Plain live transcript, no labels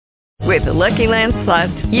With the Lucky Land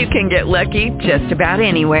Slots, you can get lucky just about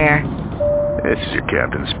anywhere. This is your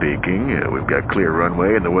captain speaking. We've got clear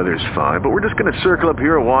runway and the weather's fine, but we're just going to circle up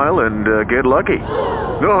here a while and get lucky.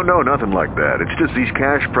 No, nothing like that. It's just these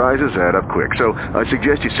cash prizes add up quick. So I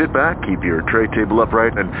suggest you sit back, keep your tray table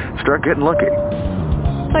upright, and start getting lucky.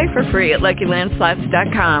 Play for free at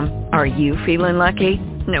LuckyLandSlots.com. Are you feeling lucky?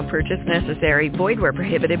 No purchase necessary. Void where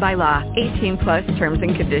prohibited by law. 18 plus terms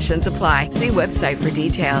and conditions apply. See website for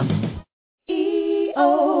details.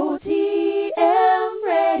 EOTM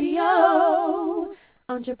Radio.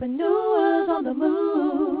 Entrepreneurs on the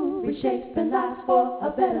move. Reshaping lives for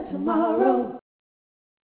a better tomorrow.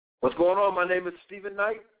 What's going on? My name is Stephen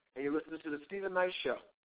Knight, and you're listening to The Stephen Knight Show.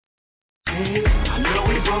 I know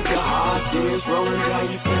we broke your heart, tears rolling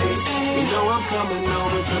down your face. You know I'm coming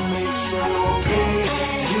over to make sure you're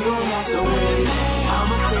okay. You don't have to wait, I'm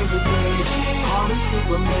a crazy babe. Call me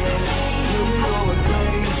Superman, you know what's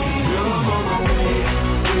right. Girl, I'm on my way, girl,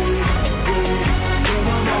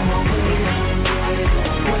 I'm on my way,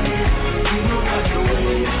 you don't have to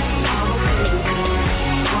wait. I'm a crazy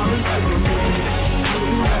babe, call me Superman, you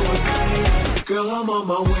know what's right. Girl, I'm on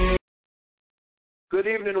my way. Good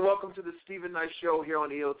evening and welcome to the Stephen Knight Show here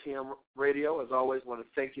on EOTM Radio. As always, I want to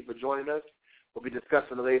thank you for joining us. We'll be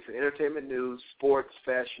discussing the latest in entertainment news, sports,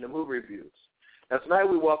 fashion, and movie reviews. Now, tonight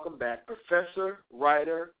we welcome back professor,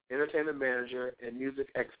 writer, entertainment manager, and music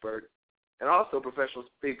expert, and also professional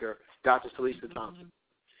speaker, Dr. Talisa Thompson,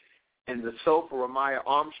 and the soul for Ramaya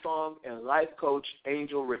Armstrong, and life coach,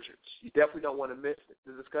 Angel Richards. You definitely don't want to miss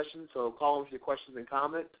the discussion, so call them with your questions and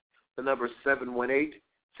comments. The number is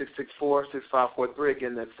 718-664-6543.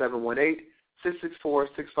 Again, that's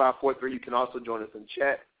 718-664-6543. You can also join us in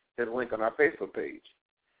chat. There's a link on our Facebook page.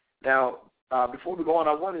 Now, before we go on,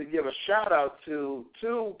 I wanted to give a shout-out to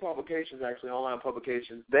two publications, actually, online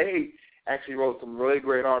publications. They actually wrote some really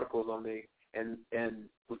great articles on me and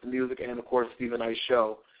with the music and, of course, Stephen Knight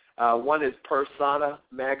Show. One is Persona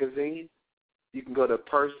Magazine. You can go to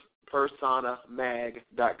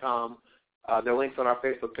personamag.com. There are links on our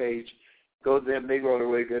Facebook page. Go to them. They wrote a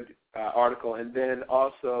really good article. And then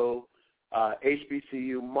also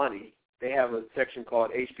HBCU Money. They have a section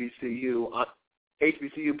called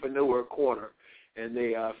HBCUpreneur Corner, and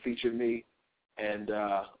they featured me and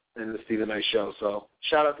the Stephen Knight Show. So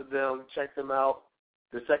shout out to them. Check them out.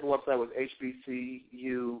 The second website was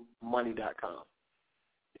hbcumoney.com.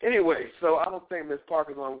 Anyway, so I don't think Ms.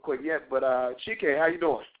 Parker's on quick yet, but Chike, how you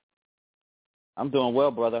doing? I'm doing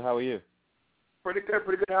well, brother. How are you? Pretty good.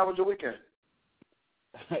 How was your weekend?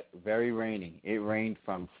 Very rainy. It rained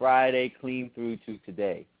from Friday clean through to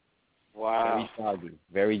today. Wow. Very foggy.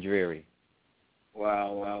 Very dreary.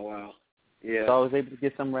 Wow. Yeah. So I was able to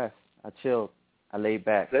get some rest. I chilled. I laid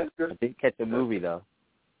back. That's good. I didn't catch a movie, though,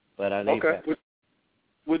 but I laid back.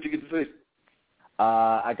 What did you get to see?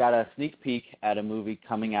 I got a sneak peek at a movie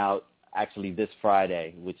coming out actually this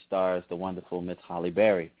Friday, which stars the wonderful Miss Halle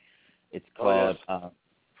Berry. It's called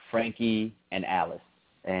Frankie and Alice,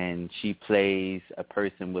 and she plays a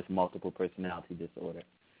person with multiple personality disorder.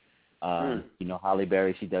 You know, Halle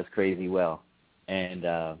Berry, she does crazy well. And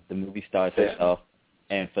the movie stars herself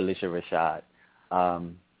and Felicia Rashad.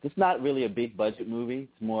 It's not really a big budget movie.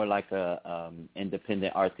 It's more like a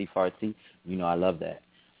independent artsy-fartsy. You know, I love that.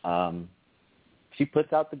 She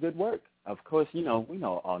puts out the good work. Of course, you know, we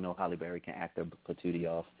all know Halle Berry can act her patootie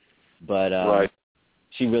off. But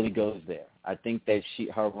she really goes there. I think that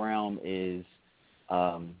her realm is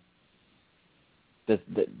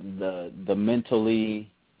the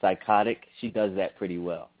mentally psychotic. She does that pretty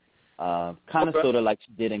well. Kind of sort of like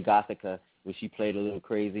she did in Gothica, where she played a little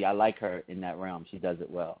crazy. I like her in that realm. She does it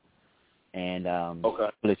well. And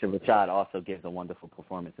Felicia Rashad also gives a wonderful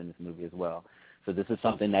performance in this movie as well. So this is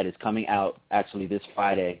something that is coming out actually this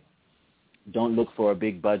Friday. Don't look for a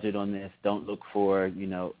big budget on this. Don't look for,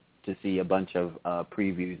 to see a bunch of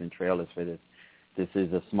previews and trailers for this. This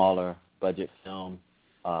is a smaller budget film.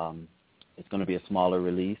 It's going to be a smaller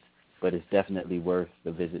release, but it's definitely worth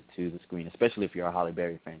the visit to the screen, especially if you're a Halle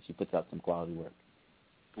Berry fan. She puts out some quality work.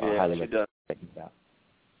 Yeah, she does.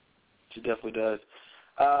 She definitely does.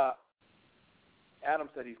 Adam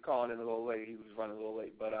said he's calling in a little late. He was running a little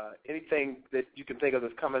late. But anything that you can think of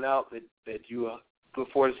that's coming out that you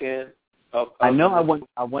look forward to seeing? I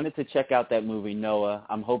wanted to check out that movie, Noah.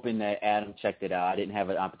 I'm hoping that Adam checked it out. I didn't have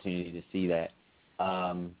an opportunity to see that.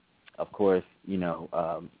 Of course,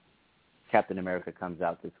 Captain America comes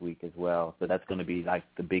out this week as well. So that's going to be like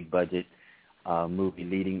the big budget movie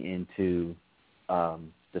leading into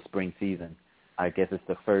the spring season. I guess it's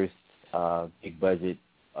the first big budget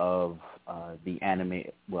of the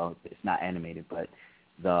animated, well, it's not animated, but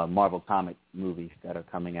the Marvel comic movies that are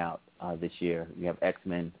coming out this year. We have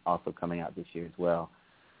X-Men also coming out this year as well.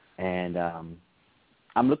 And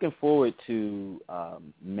I'm looking forward to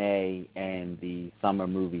May and the summer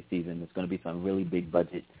movie season. There's going to be some really big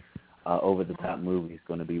budget, over-the-top movies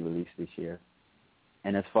going to be released this year.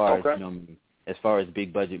 And as far as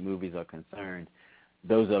big budget movies are concerned,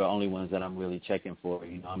 those are the only ones that I'm really checking for.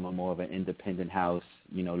 I'm a more of an independent house,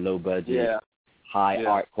 low budget, high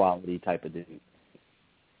art quality type of dude.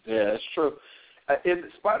 Yeah, that's true. Is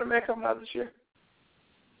Spider-Man coming out this year?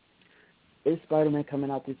 Is Spider-Man coming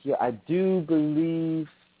out this year? I do believe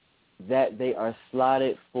that they are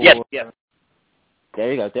slotted for... Yes.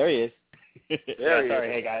 There you go. There he is.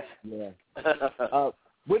 Sorry. Hey, guys. Yeah.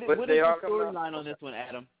 What is the storyline on this one,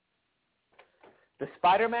 Adam? The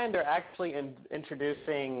Spider-Man, they're actually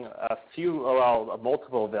introducing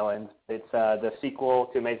multiple villains. It's the sequel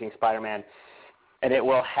to Amazing Spider-Man, and it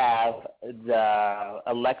will have the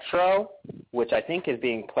Electro, which I think is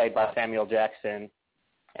being played by Samuel Jackson.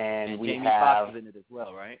 And we Jamie have Foxx is in it as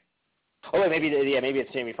well, right? Oh, wait, maybe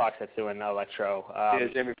it's Jamie Foxx that's doing Electro.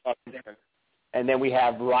 Jamie Foxx. And then we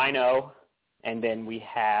have Rhino, and then we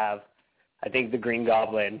have, I think the Green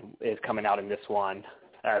Goblin is coming out in this one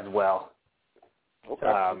as well.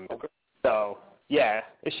 Okay. So yeah,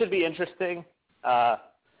 it should be interesting.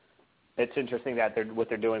 It's interesting that what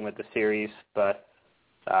they're doing with the series, but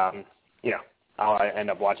I'll end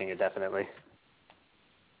up watching it definitely.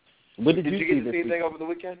 What did you get to see anything over the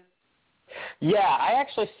weekend? Yeah, I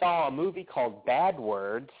actually saw a movie called Bad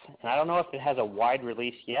Words, and I don't know if it has a wide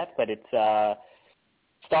release yet, but it's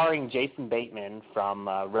starring Jason Bateman from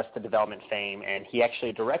Arrested Development fame, and he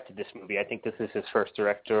actually directed this movie. I think this is his first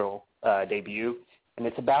directorial debut, and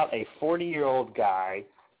it's about a 40-year-old guy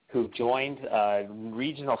who joined a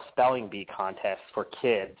regional spelling bee contest for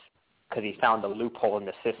kids because he found a loophole in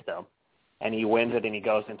the system, and he wins it, and he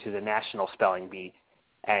goes into the national spelling bee.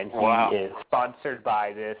 And he is sponsored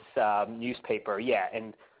by this newspaper. Yeah,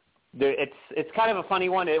 and it's kind of a funny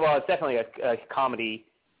one. It's definitely a comedy,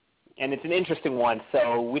 and it's an interesting one.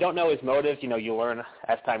 So we don't know his motives. You learn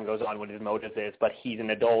as time goes on what his motives is, but he's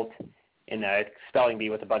an adult in a spelling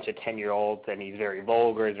bee with a bunch of 10-year-olds, and he's very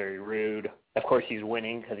vulgar, he's very rude. Of course, he's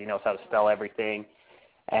winning because he knows how to spell everything.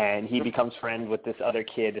 And he becomes friends with this other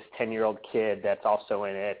kid, this 10-year-old kid that's also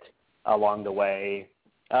in it along the way.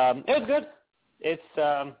 It was good.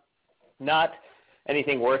 It's not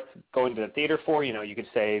anything worth going to the theater for. You could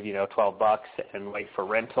save, $12 and wait for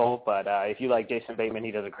rental. But if you like Jason Bateman, he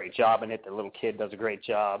does a great job in it. The little kid does a great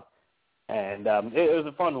job. And it was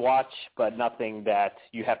a fun watch, but nothing that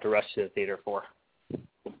you have to rush to the theater for.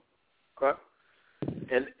 Okay.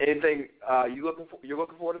 And anything you're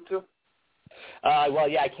looking forward to?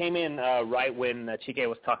 I came in right when Chike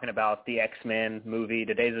was talking about the X-Men movie.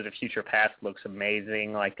 The Days of the Future Past looks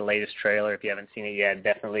amazing, like the latest trailer. If you haven't seen it yet,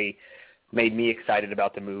 definitely made me excited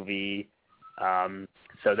about the movie.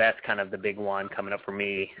 So that's kind of the big one coming up for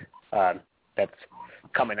me. That's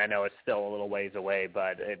coming. I know it's still a little ways away,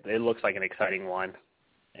 but it looks like an exciting one.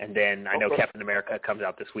 And then I know Captain America comes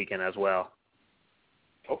out this weekend as well.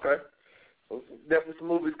 Okay. So definitely some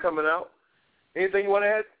movies coming out. Anything you want to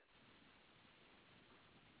add?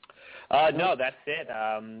 No, that's it.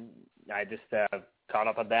 I just caught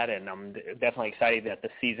up on that, and I'm definitely excited that the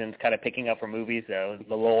season's kind of picking up for movies. The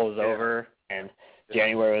lull is over, and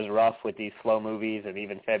January was rough with these slow movies, and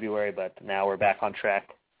even February, but now we're back on track.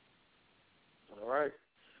 All right.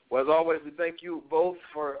 Well, as always, we thank you both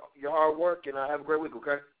for your hard work, and have a great week,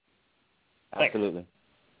 okay? Absolutely.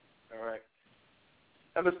 All right.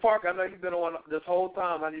 And Ms. Park, I know you've been on this whole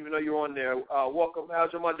time. I didn't even know you were on there. Welcome.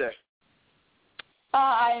 How's your Monday?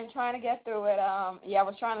 I am trying to get through it. I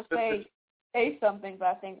was trying to say something, but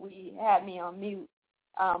I think we had me on mute.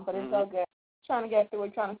 But it's all good. Trying to get through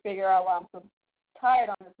it, trying to figure out why I'm so tired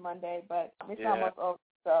on this Monday, but it's almost over.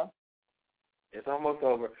 So it's almost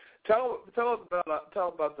over. Tell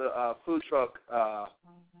about the food truck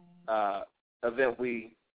event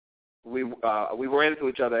we ran into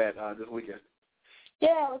each other at this weekend.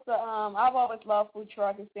 Yeah, it was. I've always loved food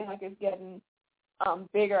truck. It seems like it's getting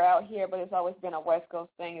bigger out here, but it's always been a West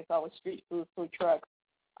Coast thing. It's always street food trucks.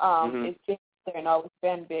 It's been there and always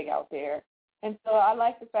been big out there. And so I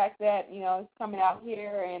like the fact that, it's coming out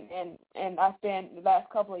here, and I've spent the last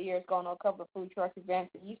couple of years going to a couple of food truck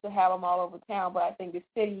events. We used to have them all over town, but I think the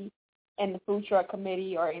city and the food truck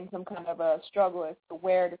committee are in some kind of a struggle as to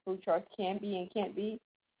where the food trucks can be and can't be.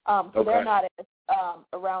 So they're not as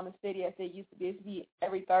around the city as they used to be. It used to be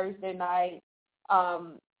every Thursday night.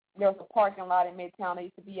 There was a parking lot in Midtown they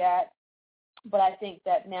used to be at, but I think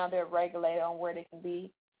that now they're regulated on where they can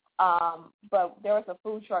be. But there was a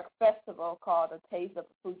food truck festival called the Taste of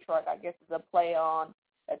the Food Truck. I guess it's a play on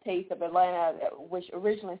a Taste of Atlanta, which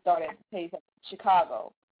originally started at the Taste of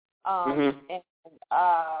Chicago. And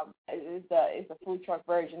it's a food truck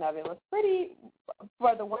version of it. It was pretty,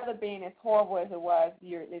 for the weather being as horrible as it was,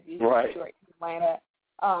 if you're in Atlanta.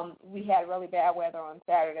 We had really bad weather on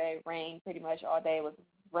Saturday, rain pretty much all day. It was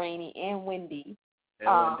rainy and windy.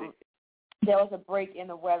 There was a break in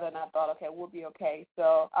the weather, and I thought, okay, we'll be okay.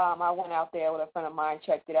 So I went out there with a friend of mine,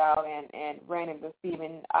 checked it out, and ran into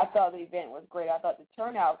Stephen. I thought the event was great. I thought the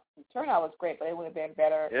turnout was great, but it would have been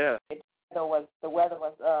better. Yeah. The weather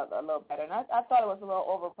was a little better. And I thought it was a little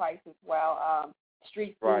overpriced as well.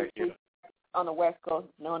 Street food on the West Coast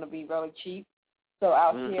is known to be really cheap. So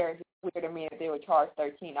out here, it's weird to me that they would charge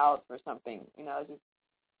 $13 for something. Just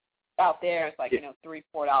out there, it's like,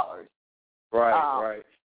 $3-4. Right.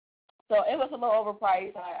 So it was a little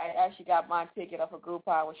overpriced. I actually got my ticket off of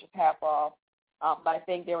Groupon, which was half off. But I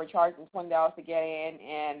think they were charging $20 to get in,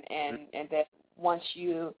 and then once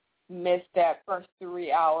you missed that first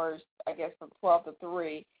 3 hours, I guess from 12 to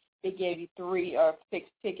 3, they gave you 3 or 6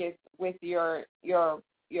 tickets with your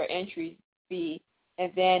entry fee,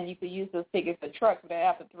 and then you could use those tickets for trucks. But then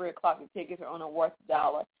after 3 o'clock, the tickets are only worth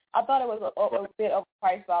 $1. I thought it was a bit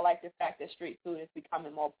overpriced, but I like the fact that street food is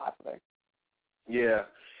becoming more popular. Yeah,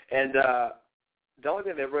 and the only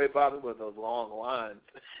thing that really bothered me was those long lines.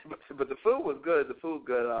 but the food was good.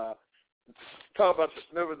 Talk about,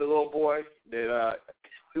 remember the little boy that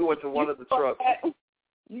we went to one of the trucks.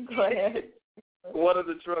 You go ahead. One of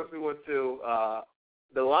the trucks we went to,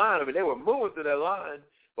 the line, they were moving through that line,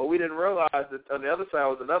 but we didn't realize that on the other side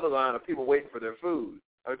was another line of people waiting for their food.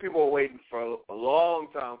 People were waiting for a long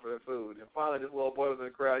time for their food. And finally, this little boy was in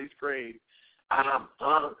the crowd. He screamed, "I'm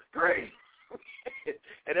hungry."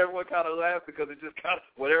 And everyone kind of laughed because it just kind of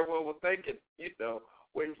what everyone was thinking,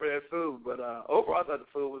 waiting for their food. But overall, I thought the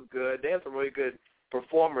food was good. They had some really good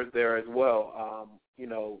performers there as well,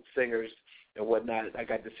 singers and whatnot. I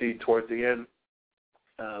got to see towards the end.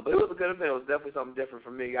 But it was a good event. It was definitely something different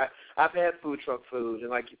for me. I've had food truck food,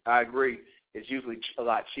 and I agree, it's usually a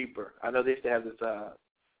lot cheaper. I know they used to have this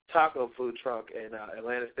taco food truck in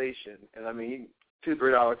Atlanta Station, and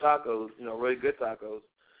 $2-3 tacos, really good tacos.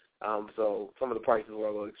 So some of the prices were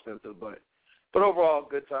a little expensive, but overall,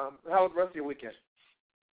 good time. How was the rest of your weekend?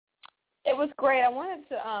 It was great. I wanted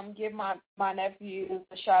to give my nephews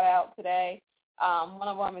a shout out today. One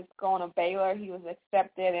of them is going to Baylor. He was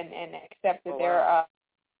accepted and accepted their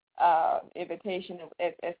invitation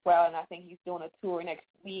as well, and I think he's doing a tour next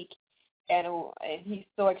week. And he's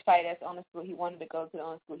so excited. That's the only school he wanted to go to, the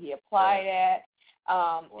only school he applied at.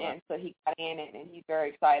 And so he got in it, and he's very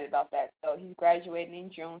excited about that. So he's graduating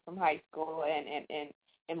in June from high school and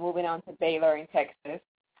moving on to Baylor in Texas.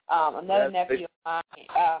 Another nephew of mine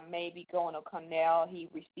may be going to Cornell. He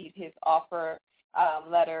received his offer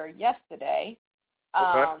letter yesterday,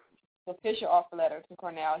 the official offer letter to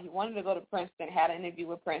Cornell. He wanted to go to Princeton, had an interview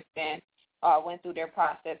with Princeton, went through their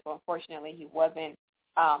process, but unfortunately he wasn't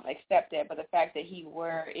accepted. But the fact that he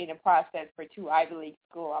were in the process for 2 Ivy League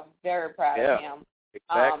schools, I'm very proud of him.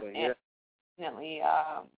 Exactly. And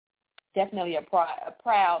definitely a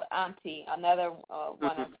proud auntie. Another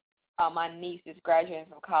one of my nieces graduating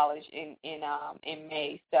from college in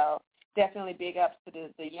May. So definitely big ups to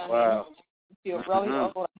the young lady. Feel really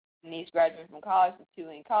old. Niece graduating from college, the 2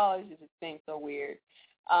 in college. It just seems so weird.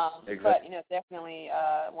 But definitely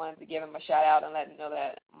wanted to give him a shout out and let him know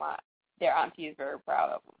that their auntie is very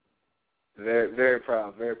proud of them. Very, very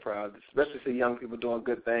proud, especially see young people doing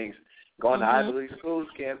good things. Going to Ivy League schools,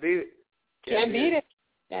 can't beat it. Can't beat it.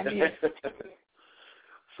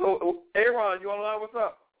 So, Aaron, you on the line? What's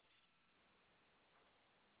up?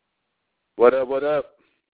 What up?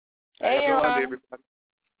 Hey, Aaron.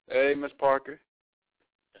 Hey, Miss Parker.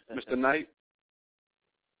 Mr. Knight.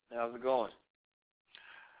 How's it going?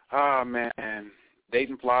 Oh, man.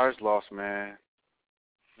 Dayton Flyers lost, man.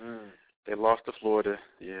 They lost to Florida.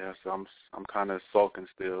 Yeah, so I'm kind of sulking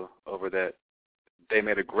still over that. They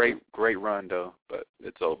made a great run, though, but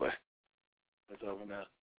it's over. It's over now.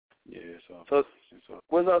 Yeah, so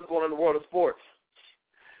what's else going on in the world of sports?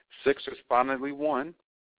 Sixers finally won.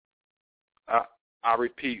 I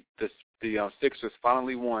repeat, the Sixers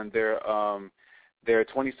finally won. Their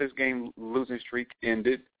 26-game losing streak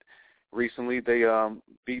ended recently. They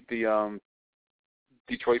beat the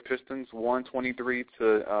Detroit Pistons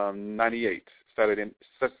 123-98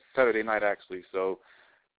 Saturday night, actually. So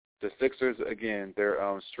the Sixers, again, their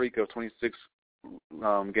streak of 26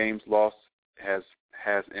 games lost has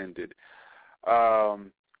ended.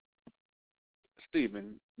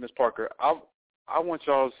 Stephen, Ms. Parker, I want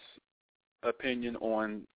y'all's opinion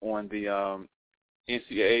on the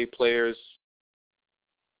NCAA players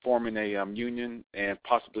forming a union and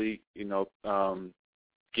possibly,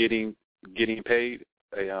 getting paid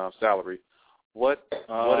a salary? What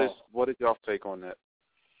is y'all take on that?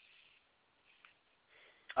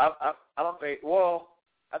 I don't think. Well,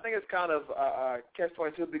 I think it's kind of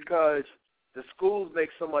catch-22 because the schools make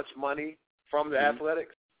so much money from the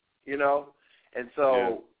athletics, and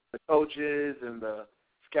so the coaches and the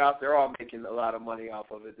scouts, they're all making a lot of money off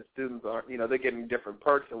of it. The students aren't, they're getting different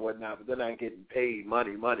perks and whatnot, but they're not getting paid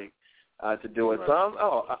money to do it. Right.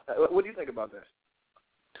 So, what do you think about that?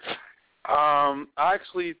 I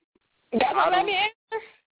actually. Let me answer.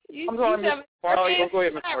 Go ahead, Ms. Parker. Go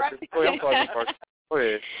ahead, Ms. Parker.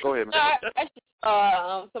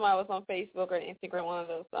 Somebody was on Facebook or Instagram, one of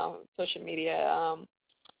those social media,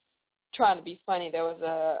 trying to be funny. There was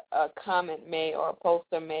a comment made or a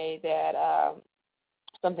poster made that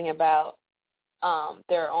something about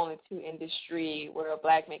there are only two industries where a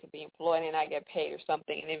black man can be employed and I get paid or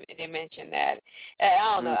something, and they mentioned that. And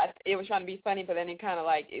I don't know. It was trying to be funny, but then it kind of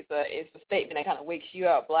like it's a statement that kind of wakes you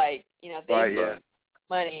up, like they make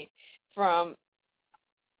money from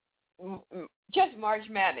just March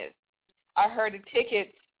Madness. I heard the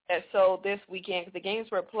tickets that sold this weekend because the games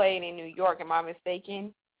were played in New York. Am I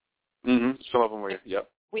mistaken? Mm-hmm. Some of them were. Yep.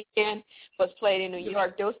 Weekend was played in New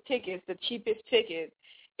York. Those tickets, the cheapest ticket.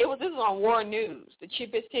 This was on War News. The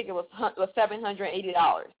cheapest ticket was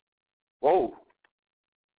 $780. Whoa.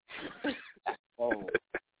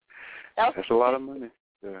 That's a lot of money.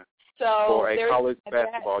 Yeah. So for a college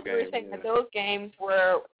basketball game. We're saying that those games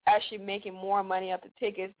were actually making more money off the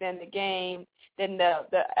tickets than the game, than the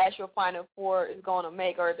actual Final Four is going to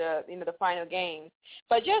make, or the final games.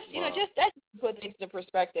 But just just that put things into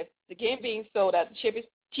perspective. The game being sold at the cheapest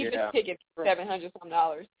ticket,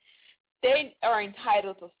 $700 They are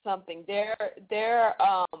entitled to something. Their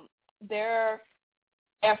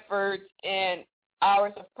efforts and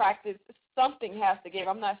hours of practice, something has to give.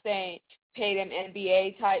 I'm not saying pay them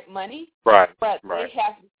NBA type money, right? But they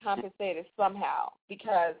have to be compensated somehow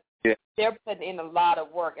because they're putting in a lot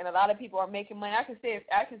of work, and a lot of people are making money. I can see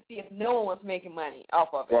if no one was making money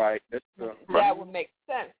off of it, right? That would make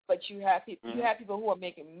sense. But you have people who are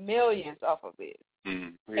making millions off of it.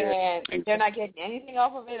 Mm-hmm. And they're not getting anything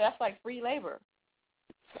off of it. That's like free labor.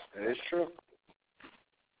 That is true.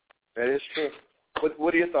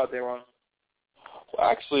 What are your thoughts there, Ron? Well,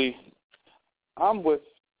 actually, I'm with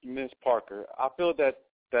Ms. Parker. I feel that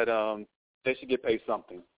they should get paid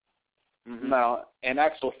something. Mm-hmm. Now, an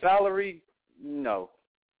actual salary, no.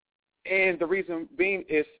 And the reason being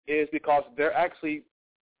is because they're actually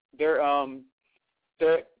being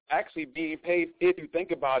paid, if you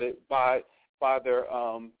think about it, by their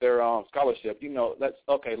scholarship.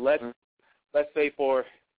 Let's say, for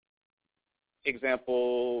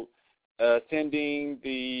example, attending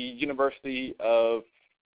the University of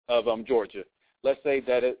Georgia. Let's say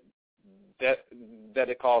that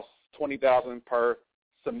it costs $20,000 per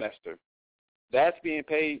semester. That's being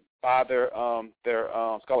paid by their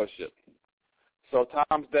scholarship. So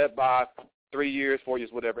times that by 3 years, 4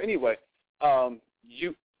 years, whatever. Anyway,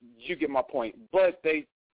 you get my point. But they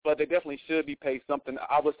definitely should be paid something.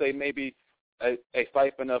 I would say maybe a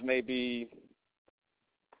stipend of maybe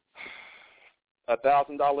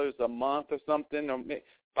 $1,000 a month or something, or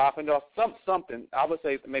 $500, something. I would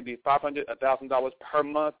say maybe $500, $1,000 per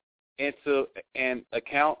month into an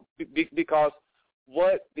account, because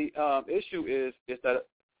what the issue is that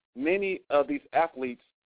many of these athletes,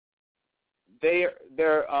 their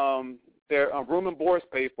room and board is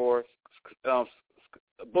paid for,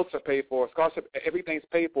 books are paid for, scholarship, everything's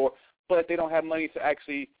paid for, but they don't have money to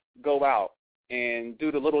actually go out and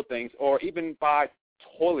do the little things, or even buy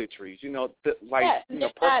toiletries, personal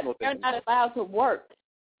things. They're not allowed to work.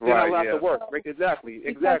 They're not allowed to work. Exactly.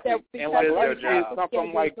 And like kids come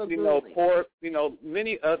from poor,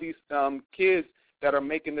 many of these kids that are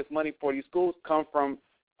making this money for these schools come from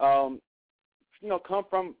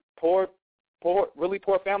poor, really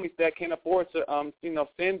poor families that can't afford to,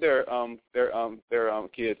 send their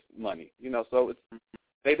kids money. So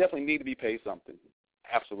they definitely need to be paid something.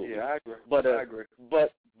 Absolutely. Yeah, I agree. I agree.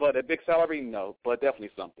 But a big salary, no. But definitely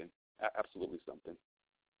something. Absolutely something.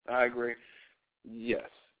 I agree. Yes.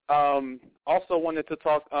 Also wanted to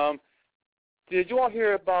talk. Did you all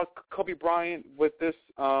hear about Kobe Bryant with this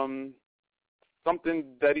something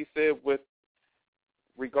that he said with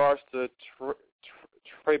regards to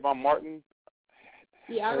Trayvon Martin?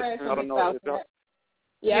 Yeah, I read something about that.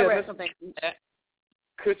 I read something about that.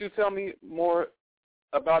 Could you tell me more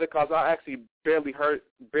about it? Because I actually barely heard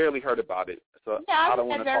about it. So I don't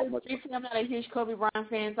want to talk much. Briefly, I'm not a huge Kobe Bryant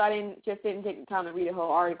fan, so I didn't take the time to read the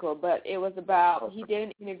whole article. But it was about he did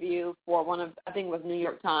an interview for I think it was New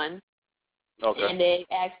York Times. Okay. And they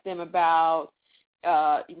asked him about,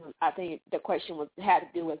 I think the question had to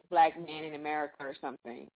do with black men in America or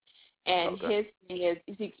something. And his thing is,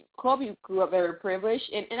 you see, Kobe grew up very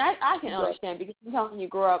privileged, and I can understand because sometimes when you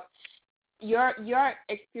grow up, your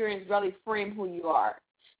experience really frame who you are.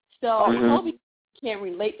 So Kobe can't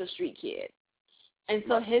relate to street kids. And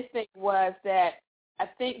so his thing was that I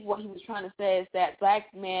think what he was trying to say is that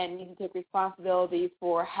black men need to take responsibility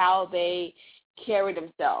for how they carry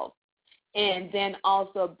themselves. And then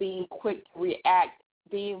also being quick to react,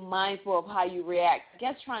 being mindful of how you react. I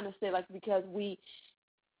guess trying to say, because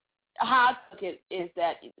how I took it is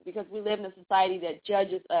that because we live in a society that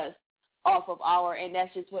judges us off of and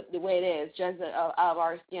that's just the way it is, judges of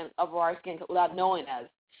our skin without knowing us,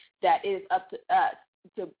 that it is up to us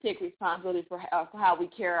to take responsibility for how we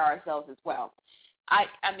carry ourselves as well. I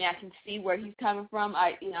mean, I can see where he's coming from.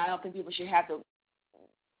 I don't think people should have to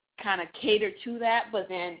kind of cater to that, but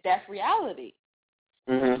then that's reality.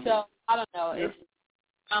 Mm-hmm. So I don't know. It's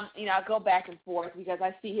I go back and forth because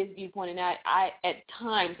I see his viewpoint, and I at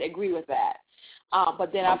times agree with that.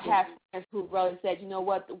 But then I've had friends who really said, you know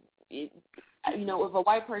what, if a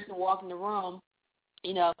white person walked in the room,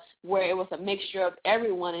 where it was a mixture of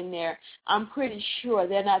everyone in there, I'm pretty sure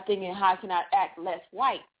they're not thinking, how can I act less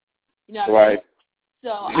white? Right.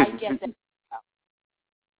 So I get that.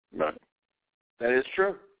 Right. That is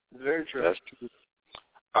true. It's very true. That's true.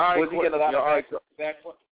 All right. Was he getting a lot of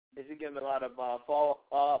is he getting a lot of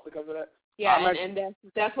fall because of that? Yeah, and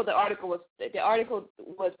that's what the article was. The article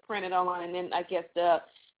was printed online, and then I guess the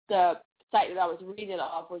site that I was reading it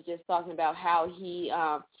off was just talking about how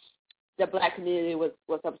the black community was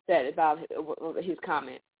upset about his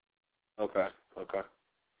comment. Okay.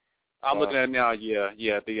 I'm looking at it now.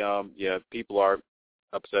 Yeah. People are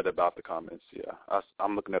upset about the comments. Yeah,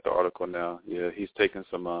 I'm looking at the article now. Yeah, he's taking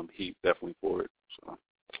some heat definitely for it. So,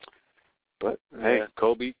 but hey,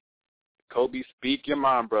 Kobe, speak your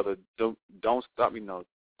mind, brother. Don't stop.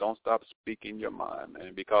 Don't stop speaking your mind,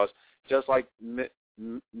 man. Because just like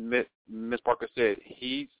Miss Parker said,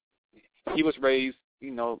 he was raised,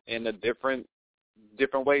 in a different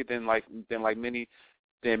way than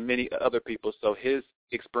many other people. So his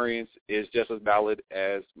experience is just as valid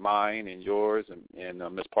as mine and yours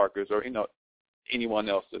and Miss Parker's or anyone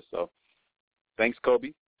else's. So thanks,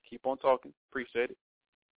 Kobe. Keep on talking. Appreciate it.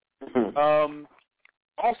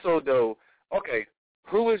 Also though, okay,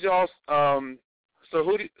 who is y'all's so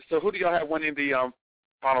who do y'all have winning the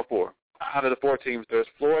Final Four? Out of the 4 teams, there's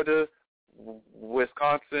Florida,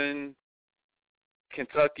 Wisconsin,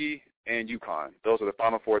 Kentucky, and UConn. Those are the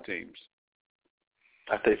Final 4 teams.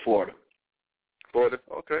 I say Florida. Florida,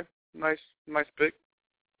 okay. Nice pick.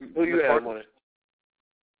 Who you have on it?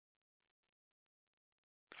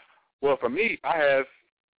 Well, for me, I have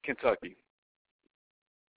Kentucky.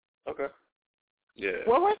 Okay. Yeah.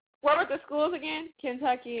 What were the schools again?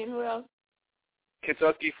 Kentucky and who else?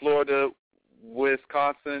 Kentucky, Florida,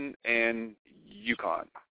 Wisconsin, and UConn.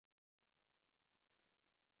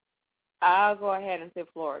 I'll go ahead and say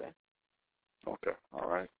Florida. Okay. All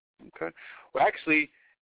right. Okay. Well, actually,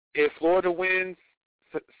 if Florida wins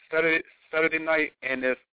Saturday night, and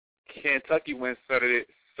if Kentucky wins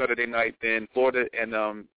Saturday night, then Florida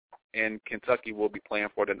and Kentucky will be playing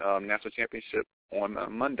for the national championship on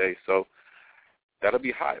Monday. So that'll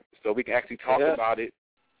be hot. So we can actually talk about it,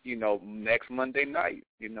 next Monday night.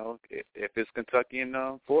 If it's Kentucky and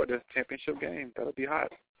Florida championship game, that'll be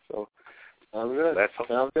hot. So let's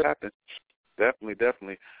hope it happens.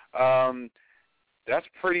 Definitely. That's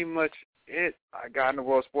pretty much it I got in the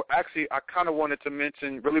world of sport. Actually, I kind of wanted to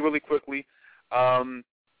mention really quickly the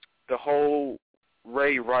whole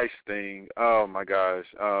Ray Rice thing. Oh my gosh,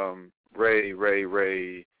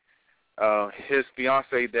 Ray. His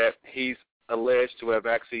fiance that he's alleged to have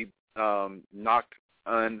actually knocked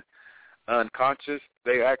unconscious.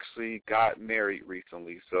 They actually got married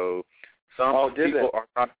recently. So some people are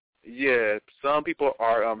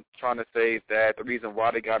trying to say that the reason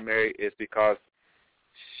why they got married is because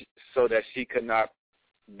so that she could not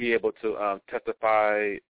be able to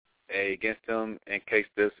testify against him in case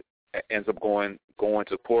this ends up going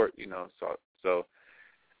to court, So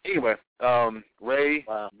anyway, Ray,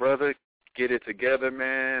 brother, get it together,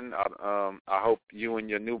 man. I hope you and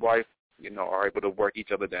your new wife, are able to work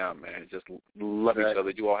each other down, man. Just love each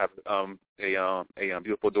other. You all have a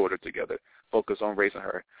beautiful daughter together. Focus on raising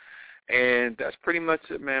her. And that's pretty much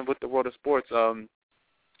it, man, with the world of sports.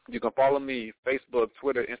 You can follow me, Facebook,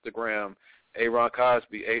 Twitter, Instagram, Aaron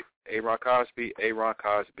Cosby, Aaron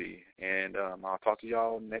Cosby. And I'll talk to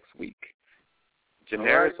y'all next week.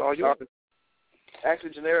 Janera, it's all yours.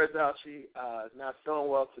 Actually, Janera is out. She is not feeling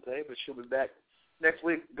well today, but she'll be back next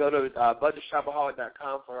week. Go to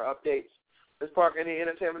budgetshopaholic.com for her updates. Ms. Park, any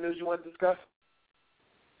entertainment news you want to discuss?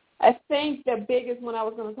 I think the biggest one I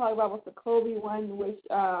was going to talk about was the Kobe one, which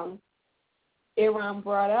Aaron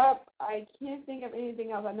brought up. I can't think of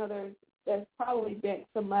anything else. I know there's probably been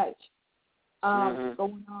so much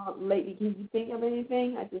going on lately. Can you think of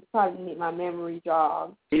anything? I just probably need my memory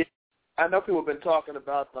jogged. Yeah. I know people have been talking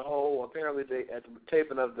about the whole, apparently at the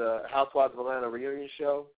taping of the Housewives of Atlanta reunion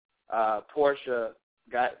show, Portia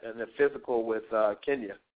got in a physical with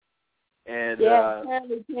Kenya. And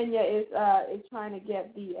apparently Kenya is trying to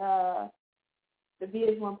get the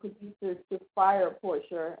VH1 producers to fire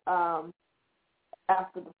Portia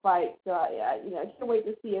after the fight. So I can't wait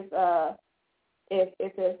to see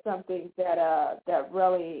if there's something that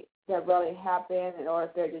really happened, or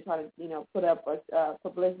if they're just trying to put up a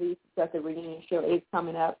publicity because the reunion show is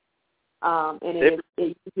coming up, and it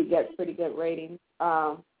usually gets pretty good ratings.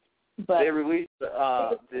 But they released the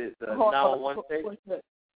 911 tape.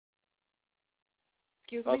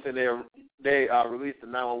 Excuse me? They released the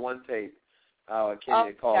 911 tape.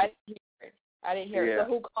 Kenya called. I didn't hear it. So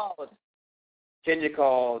who called? Kenya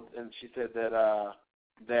called, and she said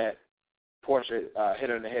that Portia hit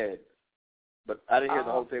her in the head. But I didn't hear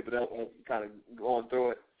the whole tape, but I was kind of going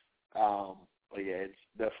through it. But yeah, it's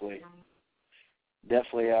definitely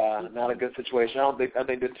not a good situation. I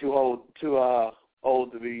think they're too old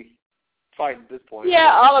to be fighting at this point.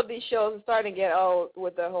 Yeah, all of these shows are starting to get old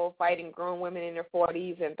with the whole fighting grown women in their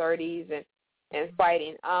 40s and 30s and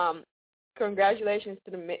fighting. Congratulations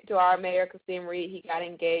to our mayor, Kasim Reed. He got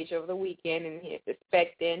engaged over the weekend, and he's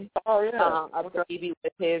expecting a baby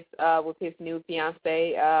with his new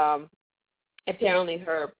fiance. Apparently,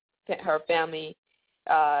 her family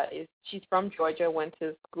she's from Georgia, went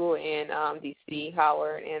to school in D.C.,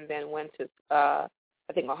 Howard, and then went to I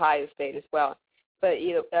think Ohio State as well. But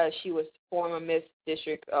she was former Miss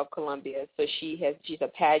District of Columbia, so she's a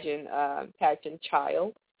pageant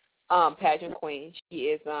child, pageant queen. She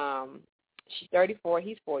is she's 34,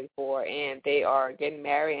 he's 44, and they are getting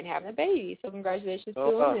married and having a baby. So congratulations to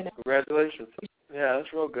them. Congratulations. Yeah,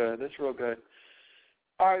 that's real good.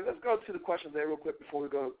 All right, let's go to the questions there real quick before we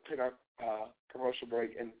go take our commercial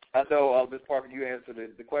break. And I know, Ms. Parker, you answered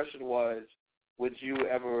it. The question was, would you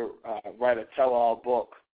ever write a tell-all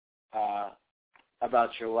book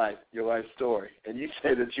about your life story? And you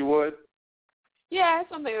said that you would? Yeah, it's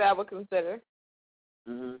something that I would consider.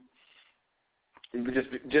 Mm-hmm.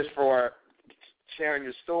 Just for sharing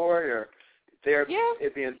your story, or therapy? Yeah.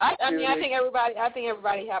 It being I think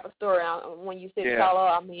everybody have a story. When you say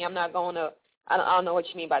tell-all, I'm not going to. I don't know what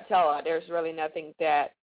you mean by tell-all. There's really nothing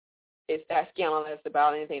that is that scandalous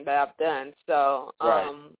about anything that I've done. So,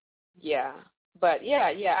 yeah. But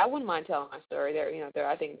I wouldn't mind telling my story.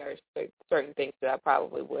 I think there's certain things that I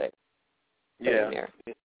probably would. Yeah.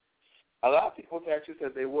 A lot of people actually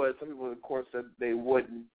said they would. Some people, of course, said they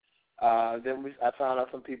wouldn't. Then I found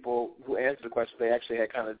out some people who answered the question, they actually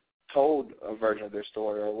had kind of told a version of their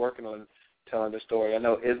story or working on telling their story. I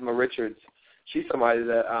know Isma Richards. She's somebody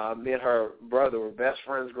that me and her brother were best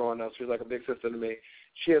friends growing up. She was like a big sister to me.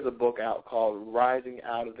 She has a book out called Rising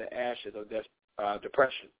Out of the Ashes of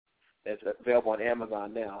Depression. It's available on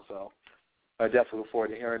Amazon now, so I definitely look forward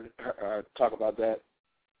to hearing her talk about that.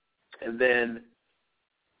 And then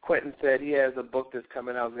Quentin said he has a book that's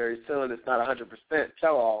coming out very soon. It's not 100%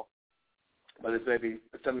 tell-all, but it's maybe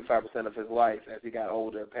 75% of his life as he got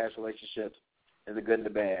older, past relationships, and the good and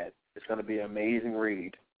the bad. It's going to be an amazing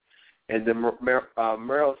read. And then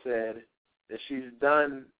Meryl said that she's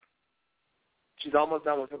almost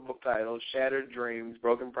done with her book title, Shattered Dreams,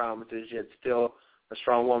 Broken Promises, yet still a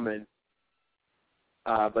strong woman.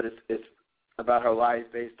 But it's about her life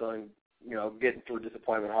based on, getting through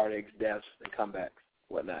disappointment, heartaches, deaths, and comebacks,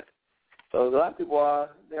 whatnot. So a lot of people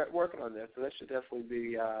they're working on this, so that should definitely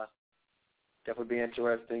be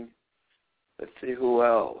interesting. Let's see who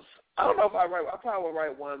else. I don't know if I probably will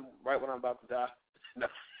write one right when I'm about to die. No.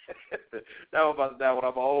 Now I'm about to die when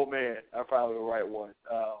I'm an old man. I probably will write one.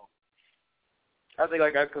 I think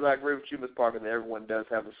because I agree with you, Ms. Parker, that everyone does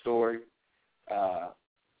have a story,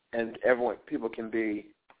 and people can be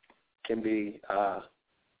inspired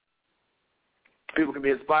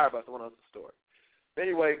by someone else's story. But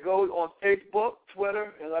anyway, go on Facebook,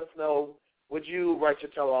 Twitter, and let us know, would you write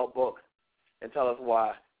your tell-all book, and tell us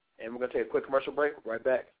why. And we're going to take a quick commercial break. Right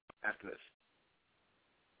back after this.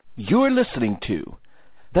 You're listening to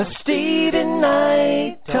The Steve and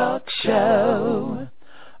Night Talk Show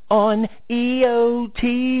on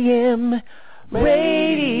EOTM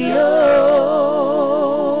Radio.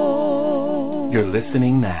 You're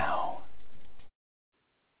listening now.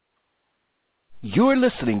 You're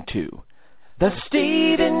listening to The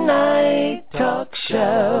Steven Knight Talk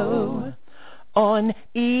Show on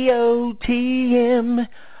EOTM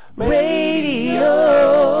Radio.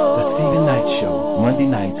 The Steven Knight Show, Monday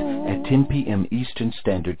nights at 10 p.m. Eastern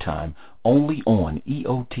Standard Time, only on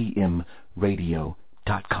EOTMRadio.com.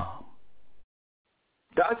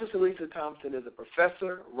 Dr. Selisa Thompson is a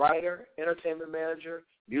professor, writer, entertainment manager,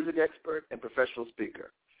 music expert, and professional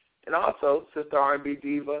speaker. And also, sister R&B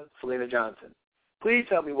diva, Selena Johnson. Please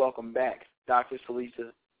help me welcome back Dr.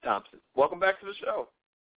 Selisa Thompson. Welcome back to the show.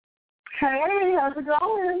 Hey, how's it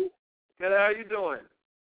going? Good, how are you doing?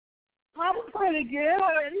 I'm pretty good.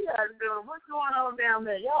 How are you guys doing? What's going on down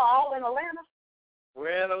there? Y'all all in Atlanta?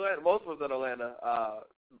 We're in Atlanta. Most of us in Atlanta.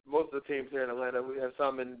 Most of the teams here in Atlanta. We have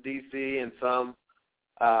some in D.C. and some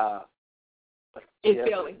in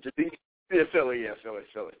Philly. Philly.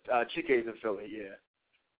 Chike's in Philly, yeah.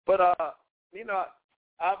 But,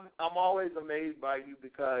 I'm always amazed by you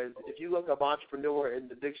because if you look up entrepreneur in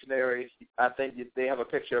the dictionary, I think they have a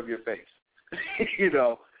picture of your face.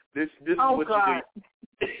 This is what God.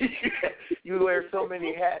 you do. You wear so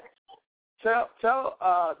many hats. Tell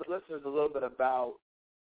the listeners a little bit about,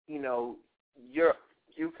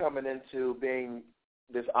 you coming into being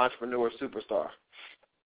this entrepreneur superstar.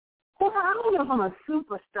 Well, I don't know if I'm a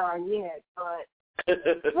superstar yet, but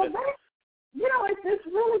it's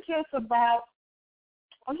really just about,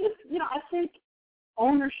 I think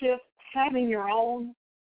ownership, having your own,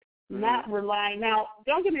 not relying. Now,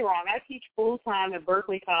 don't get me wrong, I teach full-time at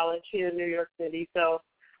Berkeley College here in New York City, so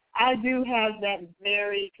I do have that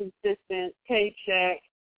very consistent paycheck,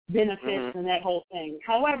 benefits, and that whole thing.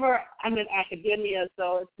 However, I'm in academia,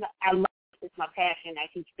 so it's my passion. I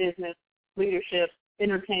teach business, leadership,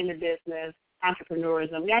 entertainment business,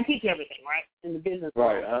 entrepreneurism. I teach everything, right, in the business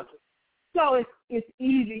world. Right, So it's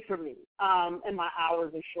easy for me, and my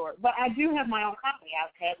hours are short. But I do have my own company.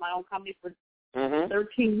 I've had my own company for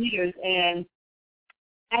 13 years, and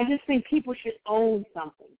I just think people should own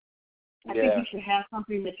something. I think you should have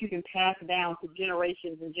something that you can pass down to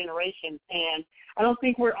generations and generations, and I don't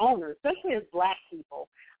think we're owners, especially as Black people.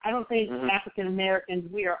 I don't think African Americans,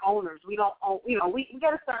 we are owners. We don't own, we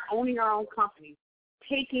got to start owning our own companies,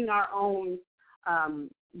 taking our own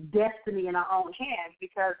destiny in our own hands,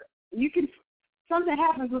 because something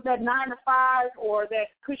happens with that 9-to-5 or that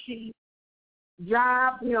cushy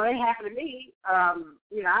job. It happened to me.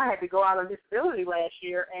 I had to go out on disability last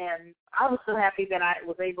year, and I was so happy that I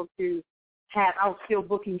was able to I was still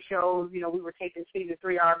booking shows. We were taking Season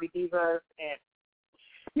 3 R&B Divas, and,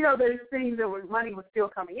 there's things that money was still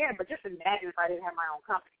coming in, but just imagine if I didn't have my own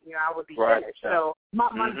company, I would be finished. So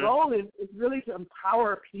my goal is really to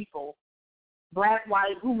empower people, Black,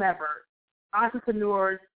 white, whomever,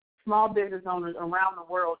 entrepreneurs, small business owners around the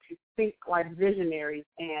world to think like visionaries,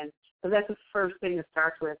 and so that's the first thing it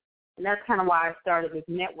starts with. And that's kind of why I started this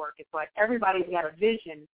network. It's like everybody's got a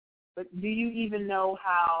vision, but do you even know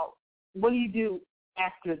what do you do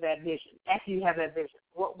after that vision, after you have that vision?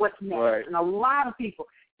 What's next? Right. And a lot of people,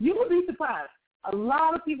 you would be surprised, a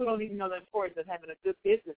lot of people don't even know the importance of having a good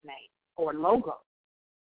business name or logo.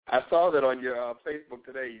 I saw that on your Facebook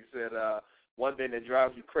today. You said one thing that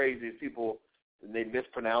drives you crazy is people, they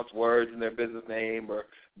mispronounce words in their business name or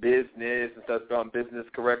business instead of spelling business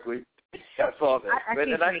correctly. I saw that. I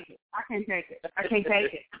can't take it. I can't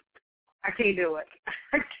take it. I can't do it.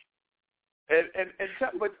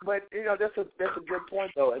 But that's a good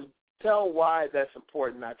point though. And tell why that's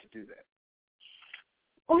important not to do that.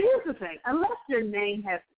 Well, here's the thing. Unless your name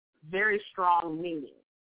has very strong meaning.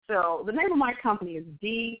 So the name of my company is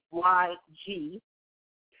DYG,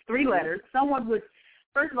 3 letters. Someone would,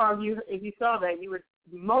 first of all, if you saw that, you would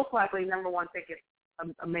most likely, number one, think it's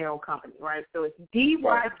a male company, right? So it's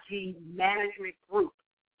DYG Management Group.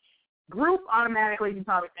 Group, automatically, you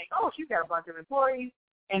probably think, oh, she's got a bunch of employees,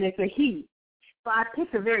 and it's a he. So I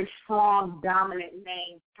picked a very strong, dominant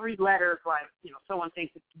name, 3 letters, like, someone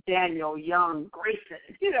thinks it's Daniel Young Grayson,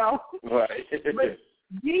 Right. But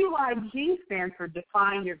DYG stands for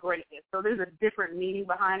Define Your Greatness. So there's a different meaning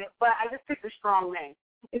behind it, but I just picked a strong name.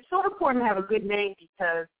 It's so important to have a good name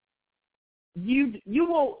because you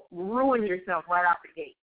will ruin yourself right out the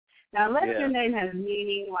gate. Now, unless your name has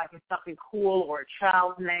meaning, like it's something cool or a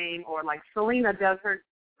child's name, or like Selena does her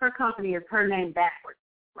company is her name backwards,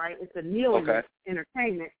 right? It's a Neil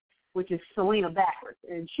Entertainment, which is Selena backwards.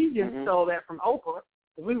 And she just stole that from Oprah.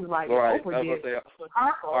 We was like, Oprah did with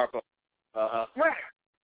Harpo. Uh-huh. Right.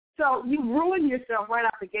 So you ruin yourself right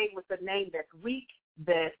out the gate with a name that's weak,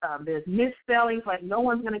 that there's misspellings, like no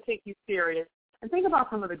one's going to take you serious. And think about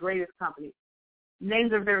some of the greatest companies.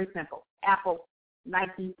 Names are very simple. Apple,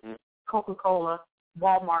 Nike, Coca-Cola,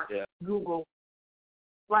 Walmart, Google.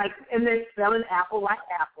 Like, and they're spelling Apple like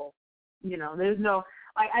Apple. You know, there's no,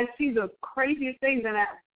 like, I see the craziest things, and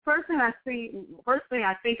first thing I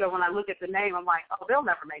think of when I look at the name, I'm like, oh, they'll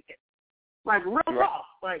never make it. Like, real talk.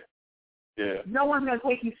 Like, no one's going to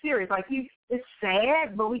take you serious. Like, it's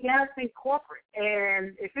sad, but we got to think corporate.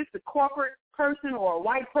 And if it's a corporate person or a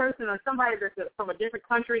white person or somebody that's from a different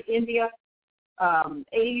country, India,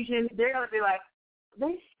 Asian, they're going to be like,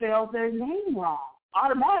 they spelled their name wrong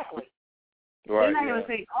automatically. Right, they're not going to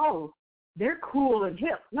think, oh, they're cool and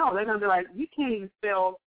hip. No, they're going to be like, you can't even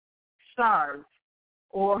spell stars.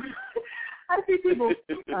 Or I see people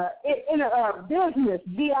in a business,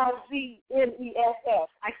 B-I-Z-N-E-S-S.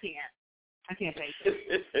 I can't say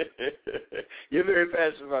it. You're very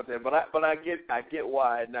passionate about that, but I get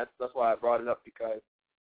why, and that's why I brought it up, because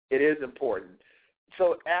it is important.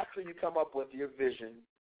 So after you come up with your vision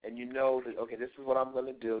and you know that, okay, this is what I'm going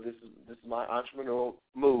to do, this is my entrepreneurial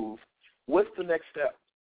move, what's the next step?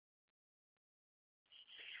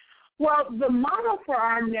 Well, the model for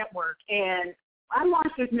our network, and I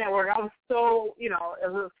launched this network, I was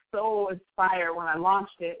so inspired when I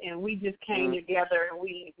launched it, and we just came together, and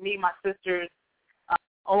me and my sisters,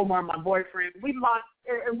 Omar, my boyfriend, we launched,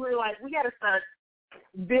 and we were like, we got to start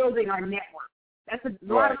building our network. That's a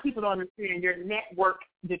lot of people don't understand. Your network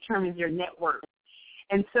determines your network.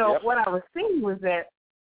 And so what I was seeing was that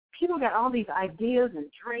people got all these ideas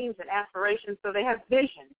and dreams and aspirations, so they have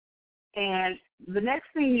vision. And the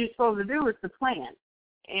next thing you're supposed to do is to plan.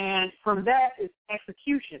 And from that is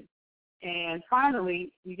execution. And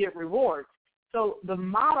finally, you get rewards. So the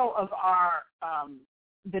model of our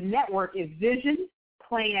the network is vision,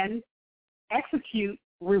 plan, execute,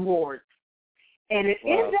 rewards. And it's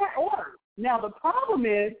in that order. Now, the problem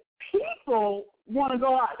is people want to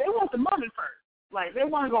go out. They want the money first. Like, they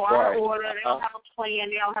want to go out of order. They don't have a plan.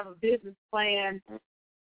 They don't have a business plan.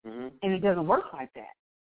 And it doesn't work like that.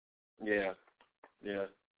 Yeah,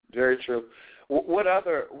 very true. What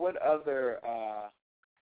other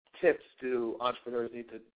tips do entrepreneurs need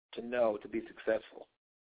to know to be successful?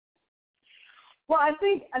 Well, I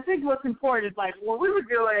think what's important is, like, when we were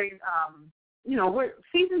doing, we're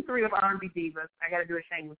season 3 of R&B Divas. I got to do a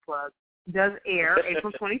shameless plug. Does air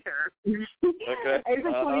April 23rd. Okay.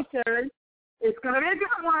 April 23rd. It's going to be a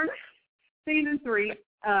good one. Season 3.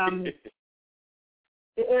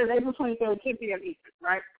 It airs April 23rd, 10 p.m. Eastern,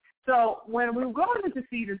 right? So when we were going into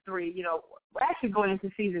season 3, we're actually going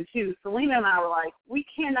into season 2, Selena and I were like, we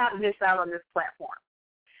cannot miss out on this platform.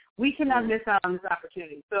 We cannot miss out on this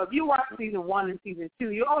opportunity. So if you watch season 1 and season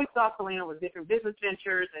 2, you always saw Selena with different business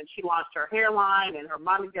ventures, and she launched her hairline and her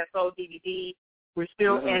Mommy's Got Soul DVD. We're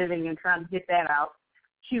still editing and trying to get that out.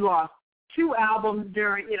 She launched 2 albums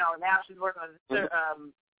during, now she's working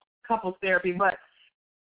on couples therapy. But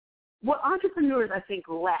what entrepreneurs, I think,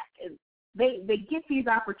 lack is they get these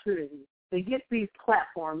opportunities, they get these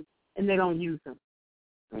platforms, and they don't use them.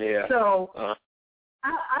 Yeah. So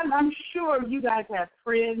I'm sure you guys have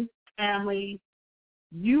friends, family.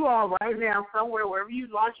 You all right now somewhere, wherever you're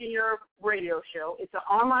launching your radio show, it's an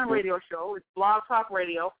online radio show. It's Blog Talk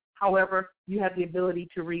Radio. However, you have the ability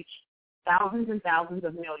to reach thousands and thousands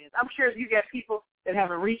of millions. I'm sure you get people that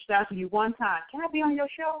haven't reached out to you one time. Can I be on your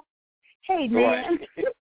show? Hey, man.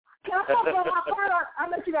 Can I talk about my product? I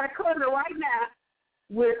bet you got a cousin right now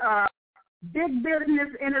with Big Business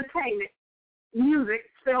Entertainment, music,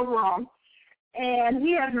 spelled wrong, and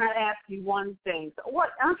he has not asked you one thing. So what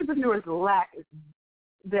entrepreneurs lack is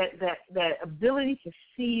that ability to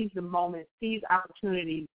seize the moment, seize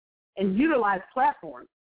opportunities, and utilize platforms.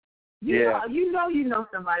 You know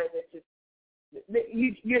somebody that just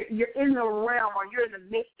you're in the realm, or you're in the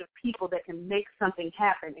midst of people that can make something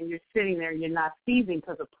happen, and you're sitting there and you're not seizing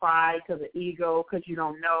because of pride, because of ego, because you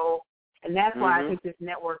don't know. And that's why I think this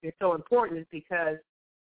network is so important, is because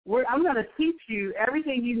I'm going to teach you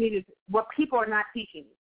everything you need, what people are not teaching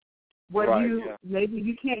you. Maybe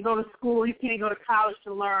you can't go to school, you can't go to college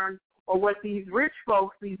to learn, or what these rich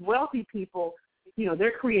folks, these wealthy people,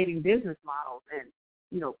 they're creating business models, and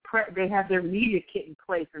they have their media kit in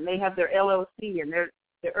place, and they have their LLC, and they're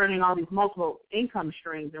earning all these multiple income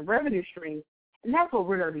streams and revenue streams, and that's what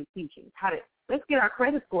we're going to be teaching. Let's get our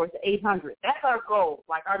credit scores to 800. That's our goal.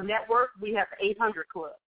 Like our network, we have the 800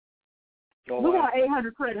 club. We want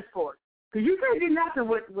 800 credit scores, because you can't do nothing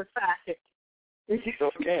with 550. You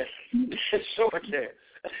sure can.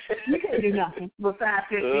 You can't do nothing with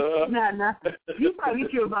 550. Not nothing. You probably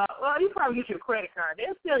get you a credit card.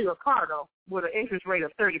 They'll sell you a car though with an interest rate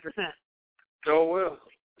of 30%. Sure will.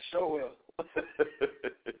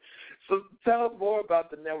 So tell us more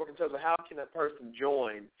about the network in terms of how can a person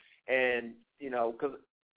join, and because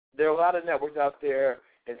there are a lot of networks out there,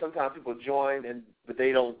 and sometimes people join but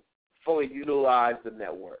they don't fully utilize the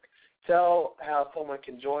network. Tell how someone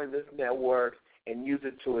can join this network and use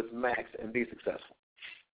it to its max and be successful.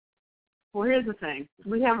 Well, here's the thing: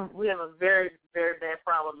 we have a very, very bad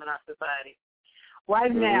problem in our society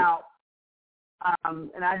right now.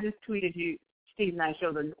 And I just tweeted you, Steve and I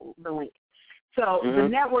showed the link. So the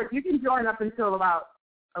network, you can join up until about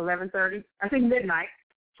 11:30, I think midnight,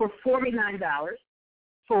 for $49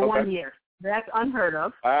 for 1 year. That's unheard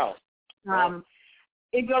of. Wow.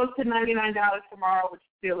 It goes to $99 tomorrow, which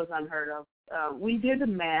still is unheard of. We did the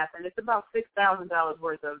math, and it's about $6,000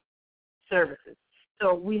 worth of services.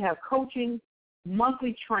 So we have coaching,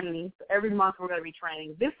 monthly training. So every month we're going to be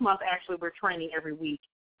training. This month, actually, we're training every week.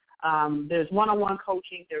 There's one-on-one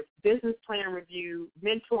coaching. There's business plan review,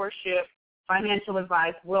 mentorship, financial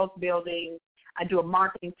advice, wealth building. I do a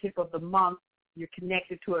marketing tip of the month. You're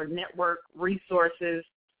connected to a network, resources.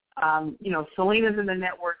 Selena's in the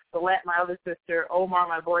network, Celeste, my other sister, Omar,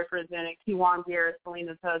 my boyfriend's in it, Kiwan Garrett,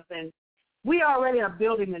 Selena's husband. We already are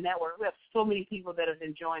building the network. We have so many people that have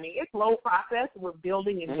been joining. It's low process. We're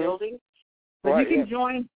building and building. But you can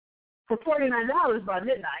join for $49 by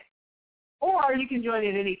midnight, or you can join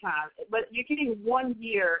at any time. But you're getting 1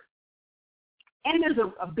 year, and there's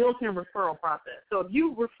a built-in referral process. So if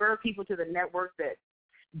you refer people to the network that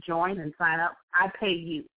join and sign up, I pay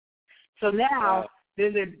you. So now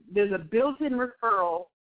there's a built-in referral,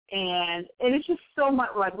 and it's just so much.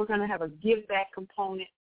 Like, we're going to have a give-back component.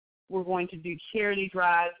 We're going to do charity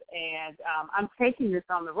drives, and I'm taking this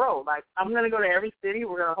on the road. Like, I'm going to go to every city.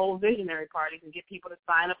 We're going to hold visionary parties and get people to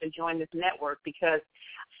sign up and join this network, because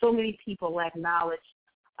so many people lack knowledge.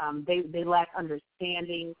 They lack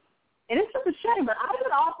understanding. And it's just a shame, but I've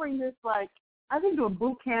been offering this, like, I've been doing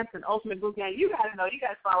boot camps and ultimate boot camps. You guys know. You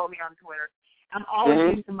guys follow me on Twitter. I'm always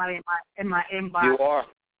getting somebody in my inbox. You are.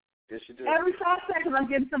 Yes, you do. Every 5 seconds, I'm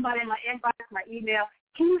getting somebody in my inbox, my email.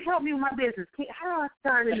 Can you help me with my business? How do I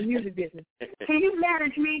start in the music business? Can you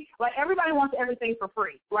manage me? Like, everybody wants everything for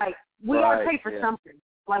free. Like, we got to pay for something.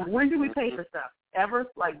 Like, when do we pay for stuff?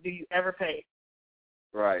 Ever? Like, do you ever pay?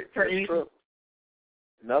 Right. For That's anything? true.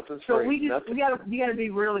 Nothing's so free. you gotta be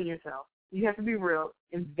real in yourself. You have to be real.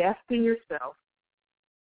 Invest in yourself,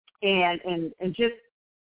 and just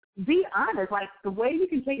be honest. Like, the way you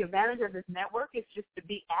can take advantage of this network is just to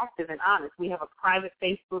be active and honest. We have a private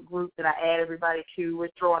Facebook group that I add everybody to. We're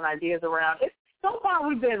throwing ideas around. So far,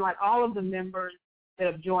 we've been, like, all of the members that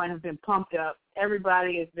have joined have been pumped up.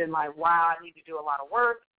 Everybody has been like, wow, I need to do a lot of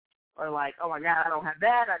work, or like, oh, my God, I don't have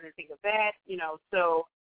that. I didn't think of that. So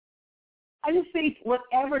I just think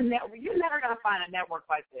whatever network, you're never going to find a network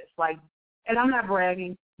like this. Like, and I'm not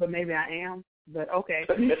bragging, but maybe I am. But okay.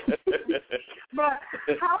 But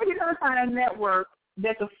how are you going to find a network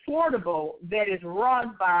that's affordable, that is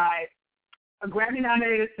run by a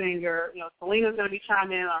Grammy-nominated singer? Selena's going to be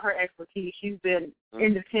chiming in on her expertise. She's been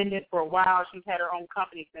independent for a while. She's had her own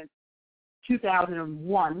company since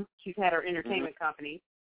 2001. She's had her entertainment company,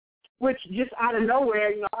 which just out of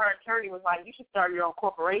nowhere, her attorney was like, you should start your own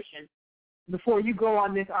corporation before you go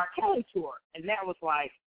on this R. Kelly tour. And that was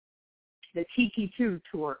like the Tiki 2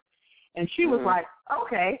 tour. And she was like,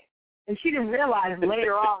 okay. And she didn't realize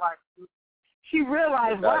later on, like, she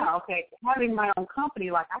realized, wow, okay, having my own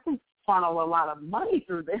company, like, I can funnel a lot of money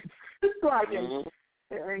through this. Like, and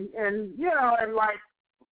like,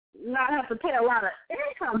 not have to pay a lot of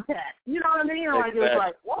income tax. You know what I mean? Like, it was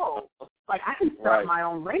like, whoa, like, I can start my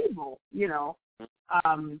own label, You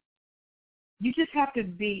just have to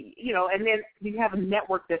be, and then you have a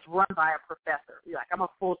network that's run by a professor. You're like, I'm a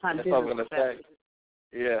full-time business professor.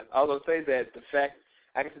 Yeah, I was going to say that the fact,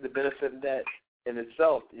 I can see the benefit in that in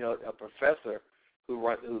itself, a professor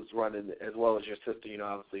who's running as well as your sister,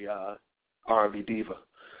 obviously R&B diva.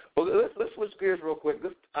 Well, let's switch gears real quick.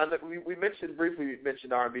 We briefly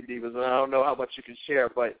mentioned R&B divas, and I don't know how much you can share,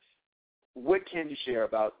 but what can you share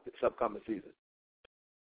about this upcoming season?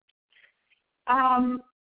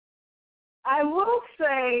 I will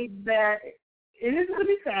say that it is going to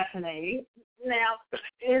be fascinating. Now,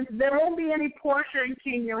 there won't be any Portia and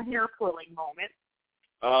Kenya hair pulling moments.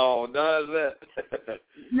 Oh, none of that.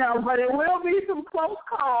 No, but it will be some close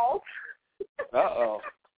calls. Uh-oh.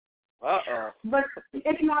 But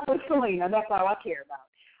it's not with Selena. That's all I care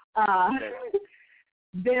about.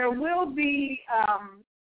 There will be,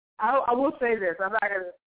 I will say this. I'm not going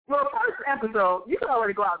to, first episode, you can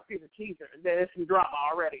already go out and see the teaser. There's some drama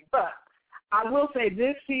already. But I will say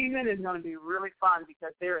this season is going to be really fun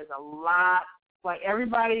because there is a lot Like,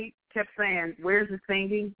 everybody kept saying, where's the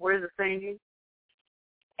singing? Where's the singing?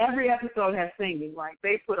 Every episode has singing. Like,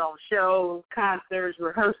 they put on shows, concerts,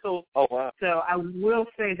 rehearsals. Oh, wow. So I will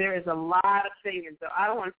say there is a lot of singing. So I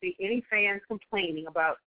don't want to see any fans complaining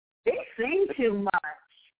about, they sing too much.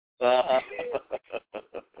 But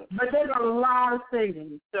there's a lot of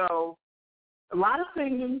singing. So a lot of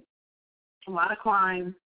singing, a lot of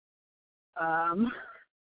crying. But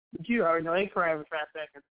you already know they cry every 5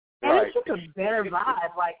 seconds. And Right. it's just a better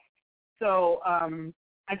vibe. Like, so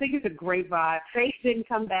I think it's a great vibe. Faith didn't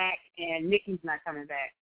come back, and Nikki's not coming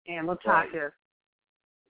back, and Latasha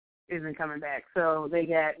isn't coming back. So they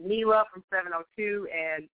got Neela from 702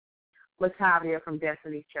 and Latavia from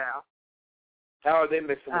Destiny's Child. How are they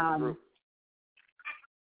mixing with the group?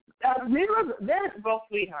 They're both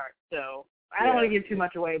sweethearts, so I don't want to give too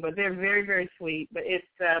much away, but they're very, very sweet. But it's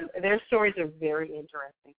their stories are very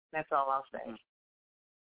interesting. That's all I'll say.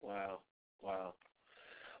 Wow. Well,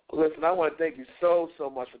 listen, I want to thank you so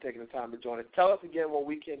much for taking the time to join us. Tell us again where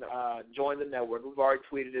we can join the network. We've already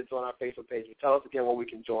tweeted it on our Facebook page, but tell us again where we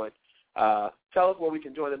can join. Tell us where we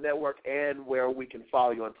can join the network and where we can follow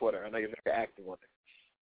you on Twitter. I know you're very active on there.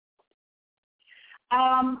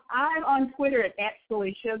 I'm on Twitter at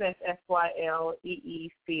Salicia, that's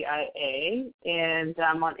SYLEECIA, and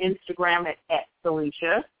I'm on Instagram at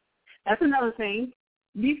Salicia. That's another thing.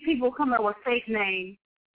 These people come up with fake names,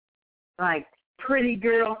 like Pretty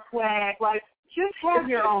Girl Swag. Like, just have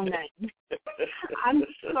your own name. I'm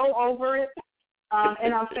so over it.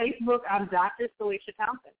 And on Facebook, I'm Dr. Salicia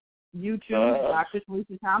Thompson. YouTube, Dr.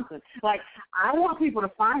 Salicia Thompson. Like, I want people to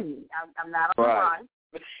find me. I'm not online.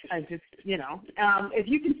 I just, if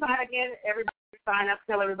you can sign again, everybody sign up.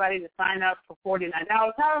 Tell everybody to sign up for $49.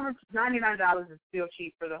 However, $99 is still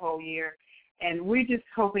cheap for the whole year. And we're just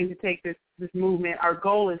hoping to take this movement. Our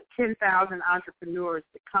goal is 10,000 entrepreneurs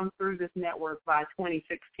to come through this network by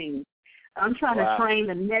 2016. I'm trying to train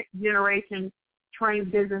the next generation, train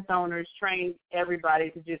business owners, train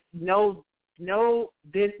everybody to just know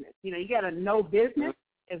business. You got to know business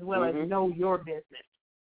as well as know your business.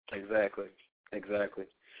 Exactly.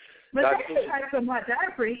 But thank you guys so much. I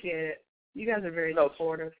appreciate it. You guys are very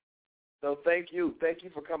supportive. No, thank you. Thank you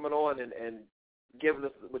for coming on and giving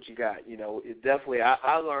us what you got. It definitely,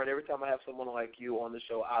 I learn every time I have someone like you on the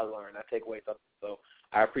show. I learn. I take away something. So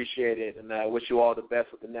I appreciate it, and I wish you all the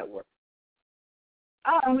best with the network.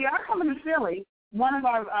 Oh, and we are coming to Philly. One of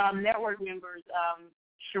our network members,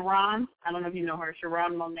 Sharon, I don't know if you know her,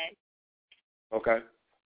 Sharon Monet. Okay.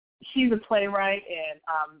 She's a playwright, and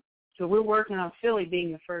so we're working on Philly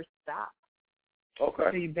being the first stop. Okay.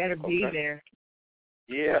 So you better be there.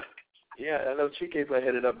 Yeah. I know Chike's going to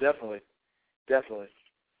hit it up, definitely.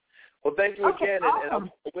 Well, thank you again, awesome.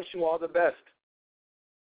 and I wish you all the best.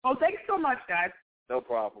 Oh, thanks so much, guys. No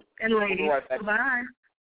problem. And ladies, we'll right back. Bye.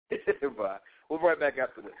 Bye. We'll be right back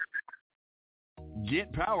after this.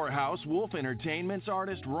 Get Powerhouse Wolf Entertainment's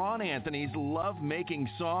artist Ron Anthony's love-making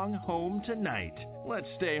song, Home Tonight. Let's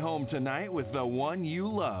stay home tonight with the one you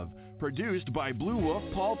love. Produced by Blue Wolf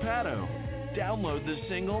Paul Pato. Download the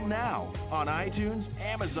single now on iTunes,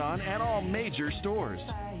 Amazon, and all major stores.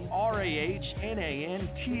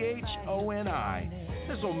 RAHNANTHONI.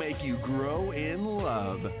 This will make you grow in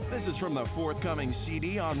love. This is from the forthcoming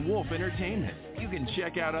CD on Wolf Entertainment. You can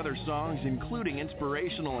check out other songs, including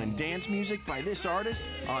inspirational and dance music by this artist,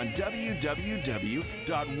 on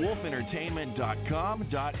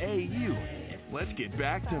www.wolfentertainment.com.au. Let's get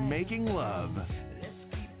back to making love.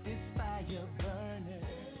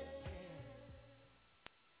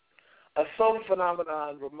 A soul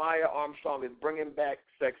phenomenon, Ramaya Armstrong is bringing back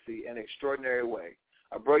sexy in an extraordinary way.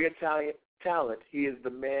 A brilliant talent, he is the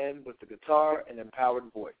man with the guitar and empowered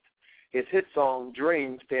voice. His hit song,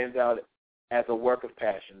 Dream, stands out as a work of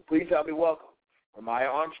passion. Please help me welcome Ramaya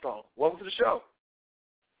Armstrong. Welcome to the show.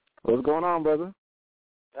 What's going on, brother?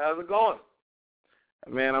 How's it going?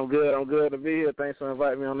 Man, I'm good. I'm good to be here. Thanks for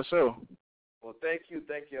inviting me on the show. Well, thank you.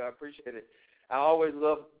 I appreciate it. I always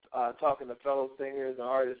love talking to fellow singers and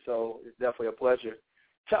artists, so it's definitely a pleasure.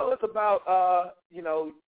 Tell us about,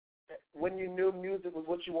 when you knew music was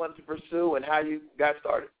what you wanted to pursue and how you got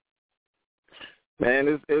started.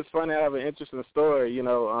 Man, it's funny. I have an interesting story.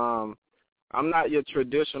 I'm not your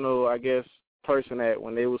traditional, I guess, person that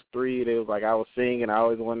when they was 3, they was like, I was singing, I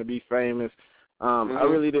always wanted to be famous. I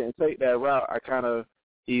really didn't take that route. I kind of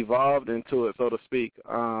evolved into it, so to speak.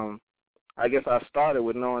 I guess I started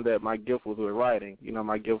with knowing that my gift was with writing.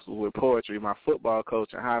 My gift was with poetry. My football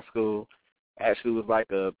coach in high school actually was like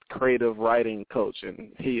a creative writing coach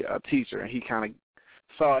and a teacher, and he kind of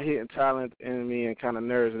saw hidden talent in me and kind of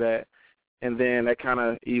nurtured that. And then that kind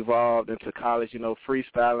of evolved into college, you know,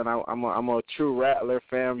 freestyling. I'm a true Rattler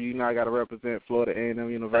fam. You know, I got to represent Florida A&M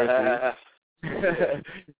University.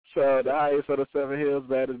 So the highest of the Seven Hills,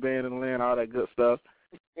 baddest band in the land, all that good stuff.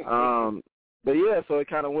 But yeah, so it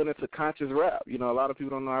kind of went into conscious rap. You know, a lot of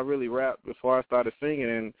people don't know I really rapped before I started singing,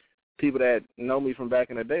 and people that know me from back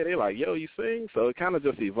in the day, they're like, yo, you sing? So it kind of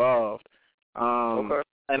just evolved. Okay.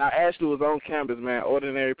 And I actually was on campus, man.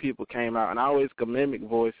 Ordinary People came out, and I always could mimic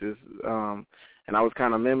voices. And I was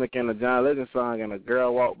kind of mimicking the John Legend song, and a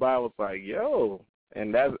girl walked by, was like, yo.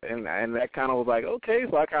 And that kind of was like, okay.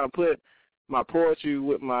 So I kind of put my poetry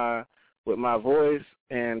with my voice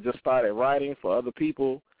and just started writing for other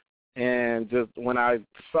people. And just when I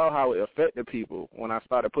saw how it affected people, when I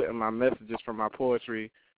started putting my messages from my poetry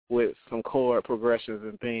with some chord progressions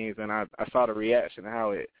and things, and I saw the reaction and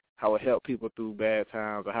how it helped people through bad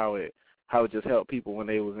times, or how it just helped people when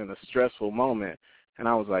they was in a stressful moment. And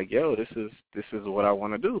I was like, yo, this is what I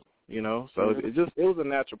want to do, you know. So it was a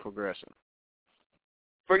natural progression.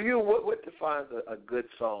 For you, what defines a good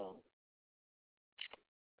song?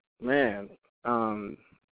 Man,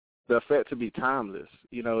 the effect to be timeless.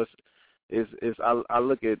 You know, I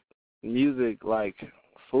look at music like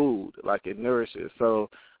food, like it nourishes. So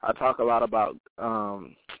I talk a lot about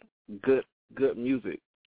good music,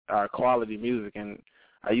 quality music, and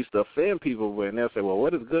I used to offend people when they'll say, well,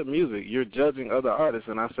 what is good music? You're judging other artists.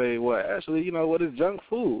 And I say, well, actually, you know, what is junk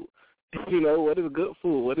food? You know, what is good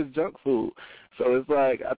food? What is junk food? So it's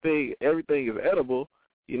like, I think everything is edible.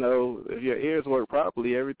 You know, if your ears work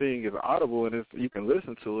properly, everything is audible and you can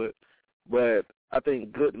listen to it. But I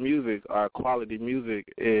think good music, or quality music,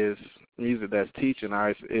 is music that's teaching,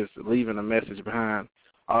 or is leaving a message behind,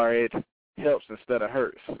 or it helps instead of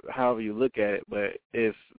hurts, however you look at it. But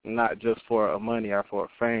it's not just for a money or for a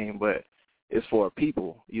fame, but it's for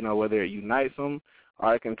people, you know, whether it unites them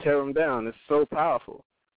or it can tear them down. It's so powerful.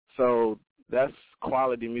 So that's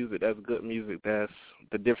quality music. That's good music. That's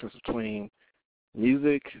the difference between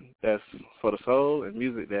music that's for the soul and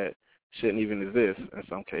music that shouldn't even exist in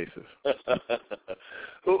some cases.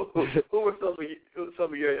 Who were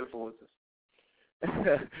some of your influences?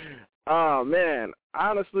 Oh, man.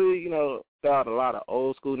 Honestly, you know, thought a lot of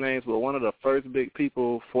old school names, but one of the first big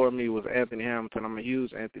people for me was Anthony Hamilton. I'm a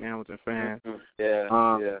huge Anthony Hamilton fan. Yeah,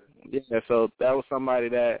 so that was somebody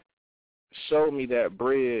that showed me that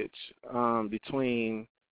bridge between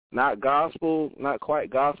not quite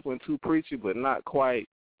gospel and too preachy, but not quite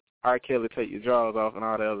R. Kelly take your drawers off and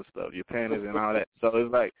all that other stuff, your panties and all that. So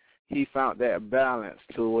it's like he found that balance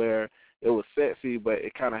to where it was sexy, but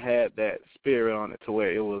it kind of had that spirit on it, to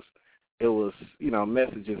where it was, you know,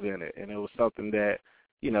 messages in it, and it was something that,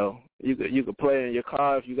 you know, you could play in your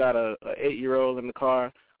car if you got a 8-year-old in the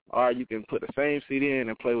car, or you can put the same CD in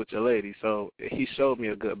and play with your lady. So he showed me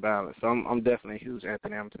a good balance. So I'm definitely a huge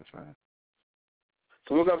Anthony Hamilton fan.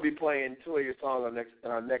 So we're going to be playing two of your songs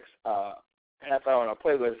in our next half hour on our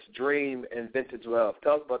playlist, Dream and Vintage Love.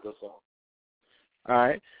 Tell us about those songs. All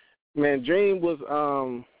right. Man, Dream was,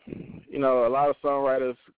 you know, a lot of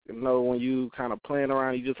songwriters know when you kind of playing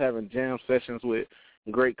around, you just having jam sessions with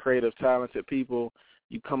great, creative, talented people,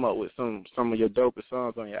 you come up with some of your dopest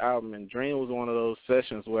songs on your album. And Dream was one of those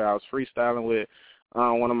sessions where I was freestyling with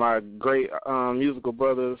one of my great musical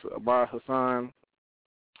brothers, Bar Hassan,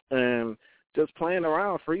 and just playing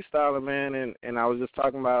around, freestyling, man. And I was just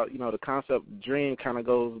talking about, you know, the concept Dream kind of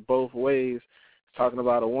goes both ways. Talking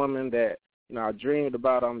about a woman that, you know, I'm dreaming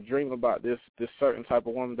about this certain type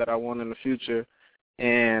of woman that I want in the future.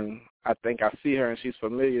 And I think I see her and she's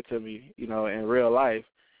familiar to me, you know, in real life.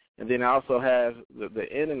 And then it also has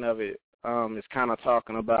the ending of it is kind of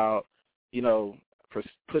talking about, you know,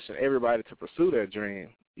 pushing everybody to pursue their dream,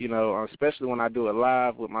 you know, especially when I do it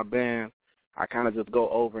live with my band. I kind of just go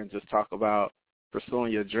over and just talk about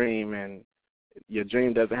pursuing your dream, and your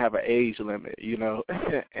dream doesn't have an age limit, you know,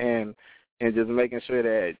 and just making sure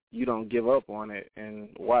that you don't give up on it, and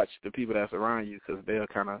watch the people that's around you, because they'll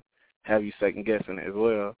kind of have you second-guessing it as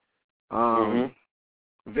well.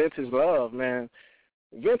 Vintage Love, man.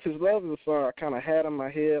 Vintage Love is a song I kind of had in my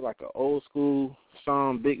head, like an old-school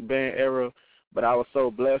song, big band era, but I was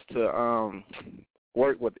so blessed to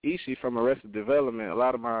work with Ishii from Arrested Development. A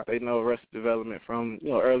lot of they know Arrested Development from, you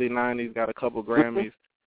know, early 90s, got a couple Grammys.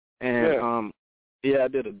 And, I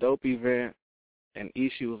did a dope event, and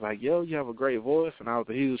Ishii was like, yo, you have a great voice, and I was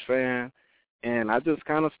a huge fan. And I just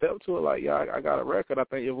kind of stepped to it like, yeah, I got a record. I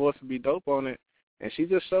think your voice would be dope on it. And she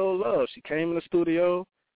just showed love. She came in the studio,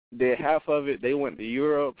 did half of it. They went to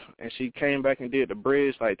Europe, and she came back and did the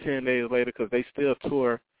bridge like 10 days later, because they still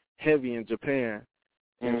tour heavy in Japan.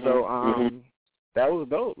 And so that was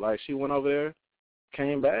dope. Like, she went over there,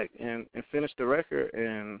 came back and finished the record,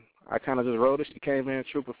 and I kind of just wrote it. She came in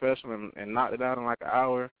true professional and knocked it out in like an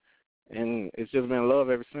hour, and it's just been love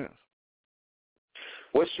ever since.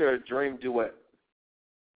 What's your dream duet?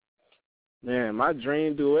 Man, my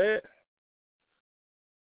dream duet,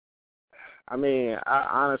 I mean, I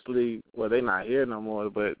honestly, well, they're not here no more,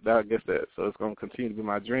 but I guess that, so it's going to continue to be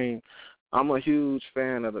my dream. I'm a huge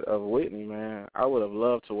fan of Whitney, man. I would have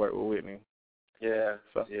loved to work with Whitney. Yeah,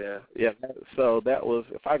 so, yeah. So that was,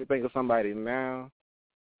 if I could think of somebody now,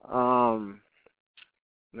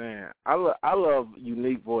 man, I love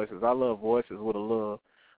unique voices. I love voices with a little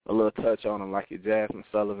touch on them, like your Jasmine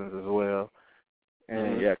Sullivan's as well.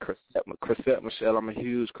 And yeah, Chrisette Michele. I'm a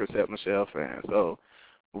huge Chrisette Michele fan. So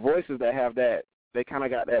voices that have that, they kind of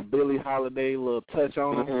got that Billie Holiday little touch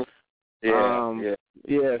on them.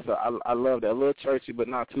 Yeah. So I love that, a little churchy, but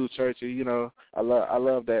not too churchy. You know, I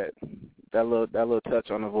love that little touch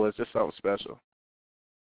on the voice. Just something special.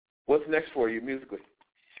 What's next for you musically?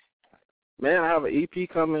 Man, I have an EP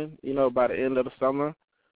coming, you know, by the end of the summer.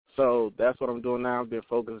 So that's what I'm doing now. I've been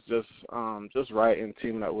focused just writing,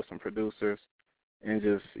 teaming up with some producers, and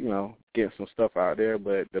just, you know, getting some stuff out there.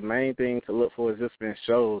 But the main thing to look for is just been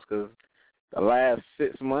shows, because the last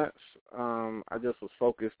 6 months, I just was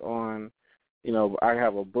focused on, you know, I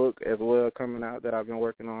have a book as well coming out that I've been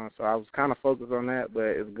working on. So I was kind of focused on that, but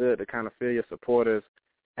it's good to kind of feel your supporters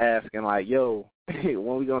asking, like, yo,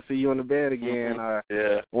 when we going to see you in the band again?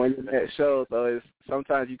 When you're at shows. So it's,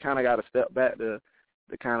 sometimes you kind of got to step back to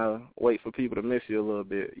kind of wait for people to miss you a little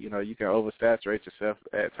bit. You know, you can oversaturate yourself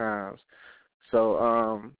at times.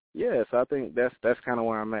 So, yeah, so I think that's kind of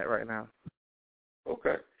where I'm at right now.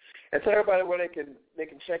 Okay. And tell everybody where they can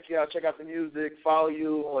check you out, check out the music, follow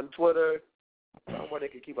you on Twitter, where they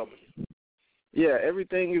can keep up with you. Yeah,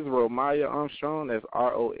 everything is Romiah Armstrong. That's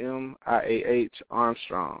ROMIAH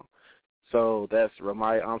Armstrong. So that's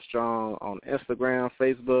Romiah Armstrong on Instagram,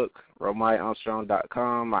 Facebook,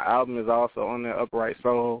 RomiahArmstrong.com. My album is also on there, Upright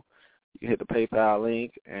Soul. You can hit the PayPal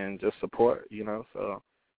link and just support, you know. So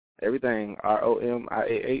everything,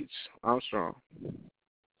 ROMIAH Armstrong.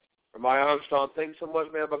 Romiah Armstrong, thanks so much,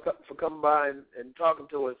 man, for coming by and talking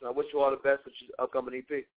to us. I wish you all the best with your upcoming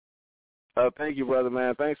EP. Thank you, brother,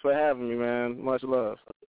 man. Thanks for having me, man. Much love.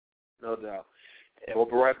 No doubt. And we'll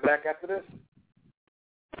be right back after this.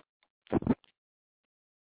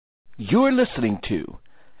 You're listening to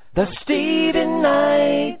the Steven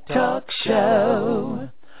Knight Talk Show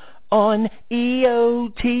on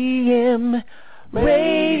EOTM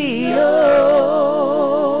Radio.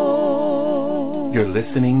 You're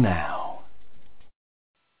listening now.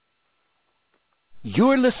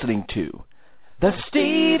 You're listening to the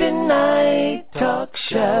Steven Knight Talk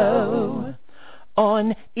Show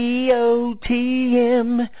on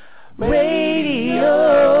EOTM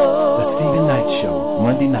Radio. The Steven Knight Show,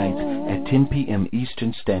 Monday nights at 10 p.m.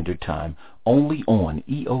 Eastern Standard Time, only on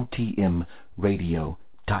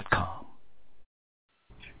EOTMRadio.com.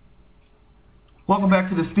 Welcome back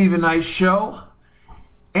to the Steven Knight Show.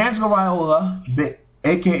 Angela Raiola,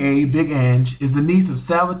 a.k.a. Big Ange, is the niece of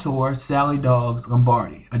Salvatore Sally Dogs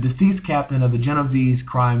Lombardi, a deceased captain of the Genovese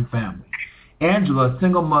crime family. Angela, a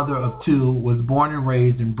single mother of two, was born and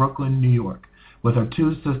raised in Brooklyn, New York, with her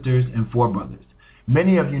two sisters and four brothers.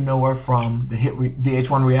 Many of you know her from the hit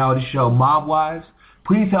VH1 reality show Mob Wives.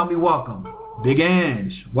 Please help me welcome Big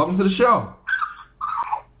Ange. Welcome to the show.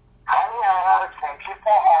 Hello, thank you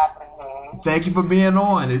for having me. Thank you for being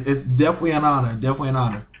on. It's definitely an honor. Definitely an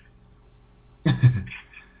honor.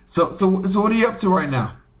 So what are you up to right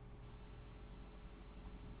now?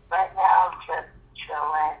 Right now, I'm just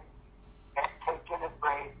chilling and taking a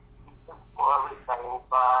break before we go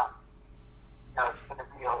over. It's going to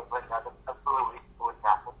be over another couple of weeks.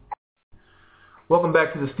 Welcome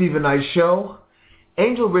back to the Steven Knight Show.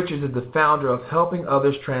 Angel Richards is the founder of Helping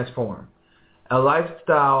Others Transform, a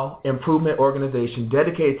lifestyle improvement organization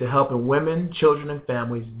dedicated to helping women, children, and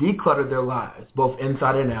families declutter their lives, both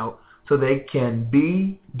inside and out, so they can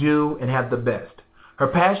be, do, and have the best. Her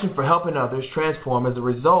passion for helping others transform is a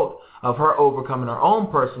result of her overcoming her own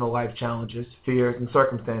personal life challenges, fears, and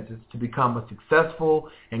circumstances to become a successful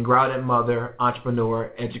and grounded mother,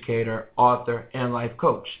 entrepreneur, educator, author, and life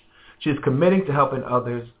coach. She is committing to helping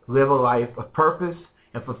others live a life of purpose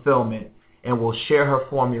and fulfillment and will share her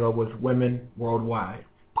formula with women worldwide.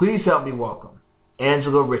 Please help me welcome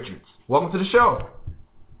Angela Richards. Welcome to the show.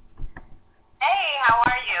 Hey, how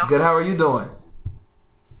are you? Good. How are you doing?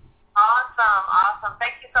 Awesome.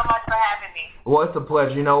 Thank you so much for having me. Well, it's a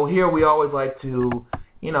pleasure. You know, here we always like to,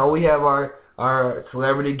 you know, we have our our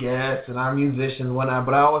celebrity guests and our musicians and whatnot,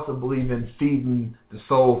 but I also believe in feeding the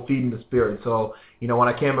soul, feeding the spirit. So, when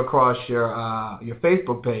I came across your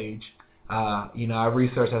Facebook page, I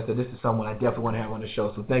researched. I said, this is someone I definitely want to have on the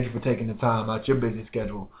show. So thank you for taking the time out your busy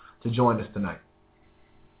schedule to join us tonight.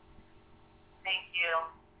 Thank you.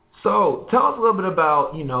 So tell us a little bit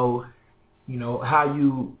about, how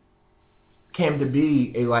you came to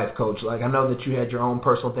be a life coach. Like, I know that you had your own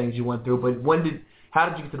personal things you went through, but how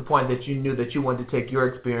did you get to the point that you knew that you wanted to take your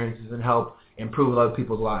experiences and help improve other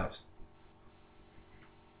people's lives?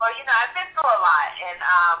 Well, I've been through a lot, and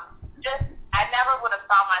I never would have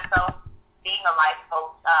thought myself being a life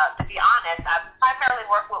coach. To be honest, I primarily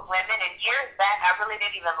work with women, and years back, I really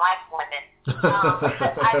didn't even like women.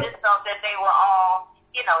 I just felt that they were all,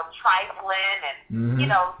 trifling and,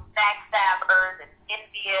 backstabbers and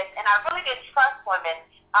envious, and I really didn't trust women.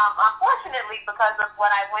 Unfortunately, because of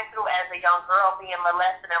what I went through as a young girl being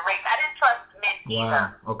molested and raped, I didn't trust men either.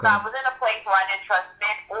 Okay. So I was in a place where I didn't trust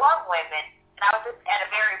men or women, and I was just at a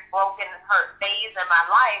very broken, hurt phase in my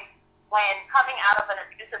life when coming out of an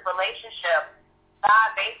abusive relationship, God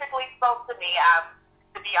basically spoke to me.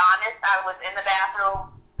 To be honest, I was in the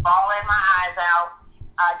bathroom, bawling my eyes out,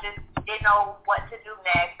 just didn't know what to do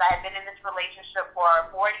next. I had been in this relationship for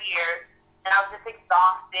 40 years, and I was just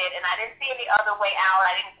exhausted, and I didn't see any other way out.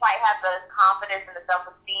 I didn't quite have the confidence and the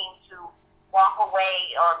self-esteem to walk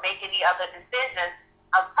away or make any other decisions,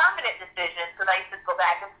 permanent decisions, because I used to go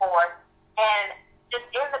back and forth. And just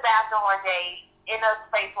in the bathroom one day, in a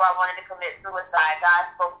place where I wanted to commit suicide, God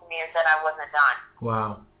spoke to me and said I wasn't done.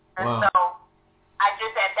 Wow. And so I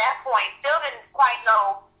just, at that point, still didn't quite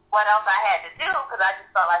know what else I had to do, because I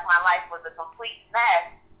just felt like my life was a complete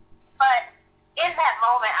mess. But in that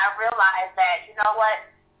moment, I realized that,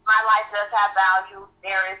 my life does have value.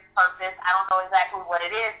 There is purpose. I don't know exactly what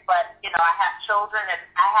it is, but, I have children and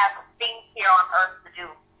I have things here on earth to do.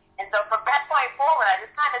 And so from that point forward, I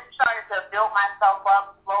just kind of started to build myself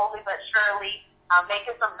up slowly but surely,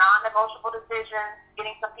 making some non-negotiable decisions,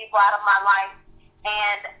 getting some people out of my life.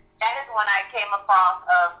 And that is when I came across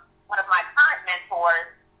one of my current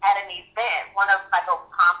mentors at an event, a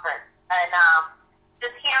conference. And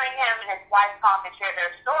just hearing him and his wife talk and share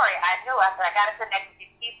their story, I said, I got to connect with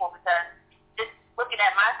these people, because just looking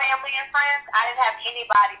at my family and friends, I didn't have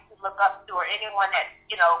anybody to look up to or anyone that,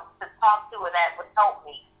 to talk to or that would help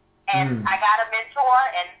me. And I got a mentor,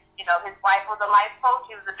 and, his wife was a life coach.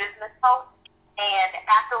 He was a business coach. And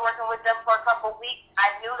after working with them for a couple of weeks, I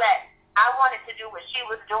knew that I wanted to do what she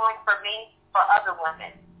was doing for me for other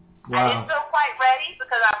women. Wow. I didn't feel quite ready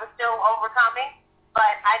because I was still overcoming,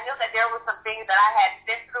 but I knew that there were some things that I had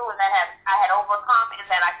been through and that I had overcome, and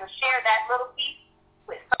that I could share that little piece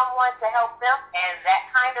with someone to help them, and that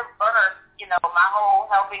kind of birthed, my whole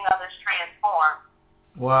helping others transform.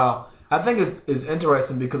 Wow. I think it's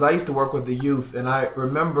interesting because I used to work with the youth, and I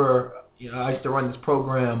remember, I used to run this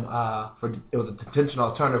program it was a detention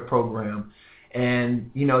alternative program,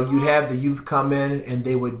 and you'd have the youth come in and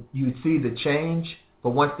you'd see the change, but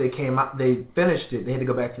once they came out, they finished it, they had to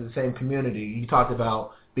go back to the same community. You talked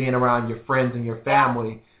about being around your friends and your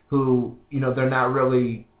family who, they're not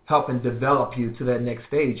really helping develop you to that next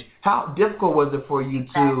stage. How difficult was it for you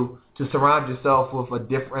to surround yourself with a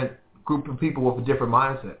different group of people with a different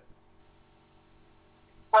mindset?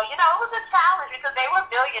 Well, it was a challenge because they were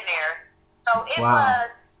billionaires. So it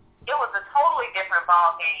was a totally different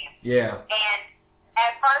ball game. Yeah. And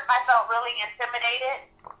at first I felt really intimidated,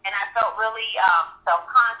 and I felt really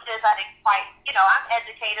self-conscious. I didn't quite, I'm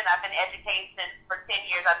educated. I've been in education for 10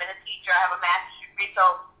 years. I've been a teacher. I have a master's degree.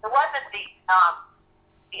 So it wasn't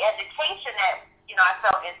the education that, I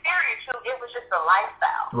felt inferior to. It was just the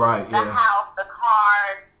lifestyle. Right, the house, the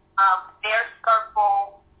cars, their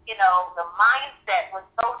circle, the mindset was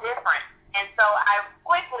so different. And so I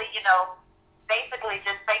quickly, basically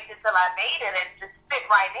just faked it till I made it and just fit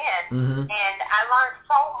right in. Mm-hmm. And I learned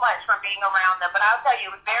so much from being around them. But I'll tell you,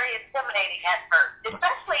 it was very intimidating at first,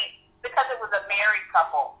 especially because it was a married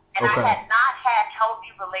couple. And I had not had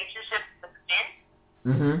healthy relationships with men.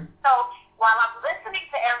 Mm-hmm. So while I'm listening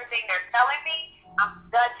to everything they're telling me, I'm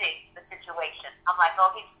judging the situation. I'm like,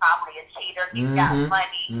 oh, he's probably a cheater. He's got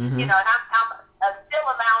money. Mm-hmm. And I'm still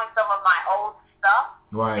allowing some of my old stuff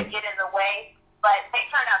to get in the way. But they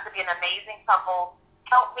turned out to be an amazing couple,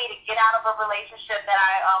 helped me to get out of a relationship that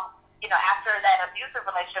I, after that abusive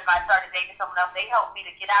relationship, I started dating someone else. They helped me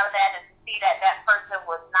to get out of that and to see that that person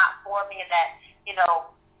was not for me and that,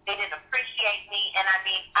 they didn't appreciate me. And I'm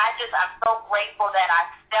so grateful that I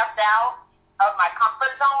stepped out of my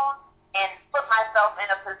comfort zone and put myself in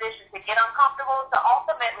a position to get uncomfortable to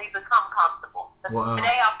ultimately become comfortable. Wow.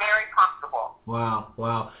 Today I'm very comfortable. Wow.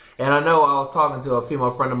 And I know I was talking to a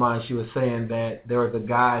female friend of mine. She was saying that there was a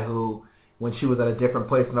guy who, when she was at a different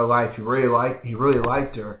place in her life, he really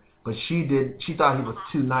liked her, but she thought he was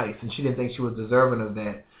too nice, and she didn't think she was deserving of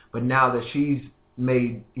that. But now that she's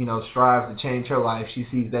made, strives to change her life, she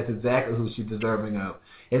sees that's exactly who she's deserving of.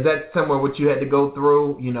 Is that somewhere what you had to go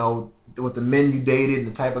through, with the men you dated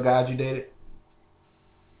and the type of guys you dated?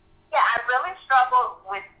 Yeah, I really struggled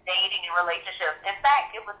with dating and relationships. In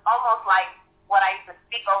fact, it was almost like what I used to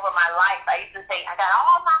speak over my life. I used to say, I got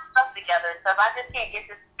all my stuff together, so if I just can't get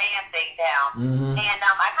this man thing down. Mm-hmm. And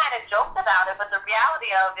I kind of joked about it, but the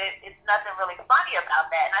reality of it is nothing really funny about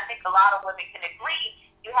that. And I think a lot of women can agree.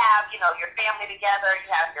 You have, your family together, you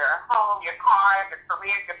have your home, your car, your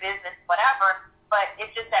career, your business, whatever, but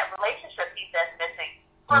it's just that relationship piece that's missing.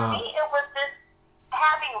 For me, it was just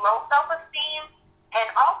having low self-esteem and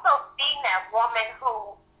also being that woman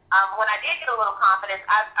who, when I did get a little confidence,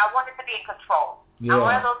 I wanted to be in control. Yeah. I'm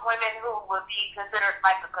one of those women who would be considered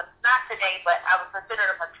like not today, but I was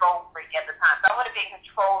considered a control freak at the time. So I wanted to be in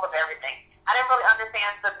control of everything. I didn't really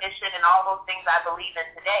understand submission and all those things I believe in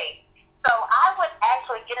today. So I would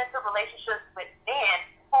actually get into relationships with men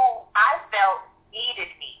who I felt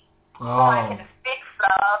needed me. So I could fix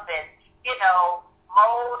up and,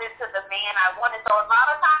 mold into the man I wanted. So a lot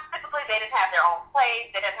of times, typically, they didn't have their own place.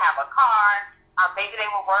 They didn't have a car. Maybe they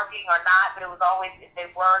were working or not, but it was always, if they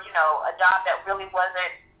were, a job that really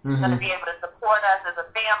wasn't going to be able to support us as a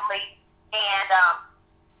family. And,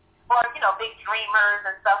 or, big dreamers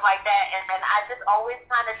and stuff like that. And then I just always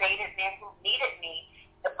kind of dated men who needed me.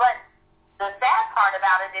 But the sad part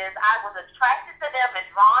about it is I was attracted to them and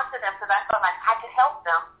drawn to them because I felt like I could help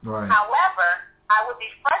them. Right. However, I would be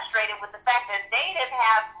frustrated with the fact that they didn't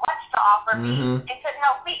have much to offer me and couldn't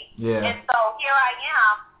help me. Yeah. And so here I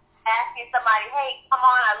am asking somebody, hey, come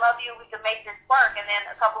on, I love you, we can make this work. And then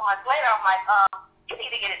a couple months later, I'm like, you need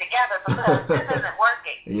to get it together because this isn't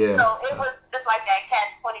working. Yeah. So it was just like that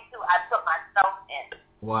catch-22 I put myself in.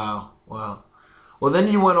 Wow. Well,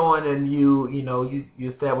 then you went on and you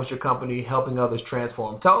established your company, Helping Others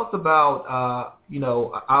Transform. Tell us about,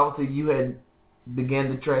 obviously you had begun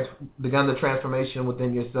the transformation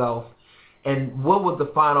within yourself, and what was the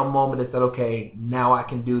final moment that said, okay, now I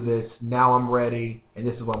can do this, now I'm ready, and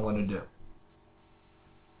this is what I'm going to do? It's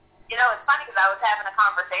funny because I was having a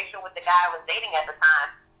conversation with the guy I was dating at the time,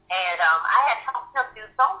 and I had helped him do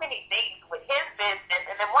so many things with his business,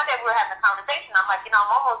 and then one day we were having a conversation, I'm like,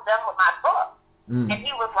 I'm almost done with my book. And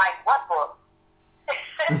he was like, what book?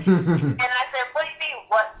 And I said, what do you mean,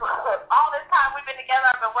 what book? All this time we've been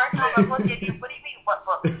together, I've been working on my book, and what do you mean, what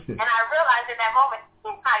book? And I realized in that moment,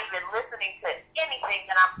 he's not even listening to anything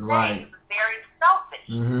that I'm saying. He was very selfish.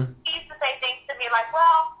 He used to say things to me like,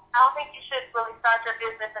 well, I don't think you should really start your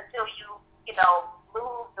business until you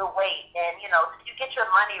lose the weight and, you get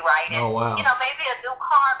your money right. And, maybe a new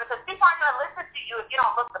car, because people aren't going to listen to you if you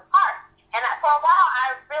don't look the part. And for a while,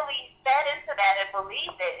 I really fed into that and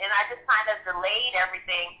believed it, and I just kind of delayed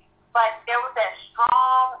everything. But there was that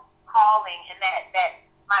strong calling, and that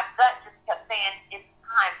my gut just kept saying, it's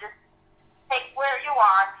time. Just take where you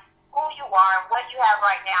are, who you are, and what you have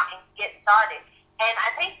right now, and get started. And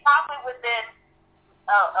I think probably within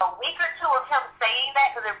a week or two of him saying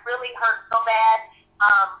that, because it really hurt so bad,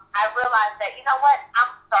 I realized that, you know what,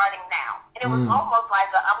 I'm starting now. And it was almost like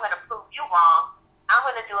I'm going to prove you wrong. I'm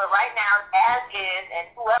going to do it right now as is, and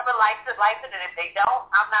whoever likes it, and if they don't,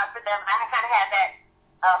 I'm not for them. I kind of had that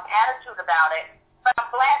attitude about it. But I'm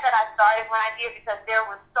glad that I started when I did because there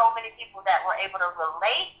were so many people that were able to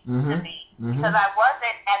relate to me because I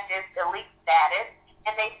wasn't at this elite status,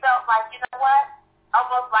 and they felt like, you know what,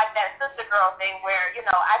 almost like that sister girl thing where,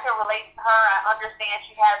 I can relate to her. I understand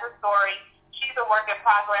she has a story. She's a work in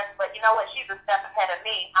progress, but you know what, she's a step ahead of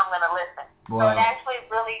me. I'm going to listen. Wow. So it actually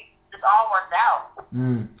really just all worked out.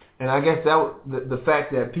 And I guess that the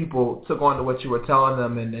fact that people took on to what you were telling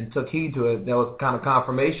them and took heed to it, that was kind of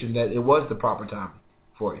confirmation that it was the proper time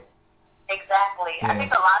for you. Exactly. Yeah. I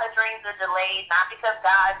think a lot of dreams are delayed, not because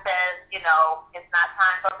God says, it's not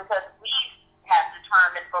time, but because we have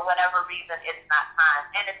determined for whatever reason it's not time,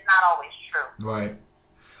 and it's not always true. Right.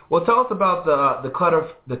 Well, tell us about the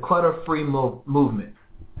clutter-free movement.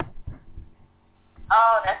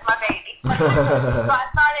 Oh, that's my baby. So I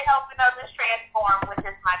started Helping Others Transform, which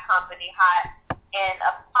is my company, Hot, and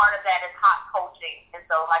a part of that is Hot Coaching. And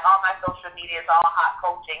so, like, all my social media is all Hot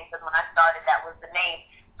Coaching, because when I started, that was the name.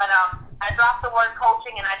 But I dropped the word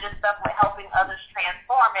coaching, and I just stuck with Helping Others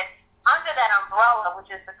Transform. And under that umbrella, which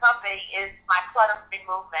is the company, is my clutter-free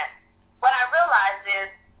movement. What I realized is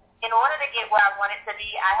in order to get where I wanted to be,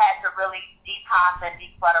 I had to really detox and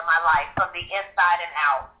declutter my life from the inside and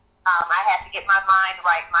out. I had to get my mind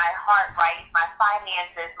right, my heart right, my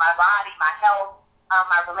finances, my body, my health,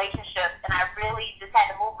 my relationships, and I really just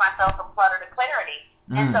had to move myself from clutter to clarity.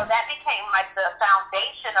 And so that became like the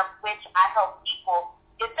foundation of which I help people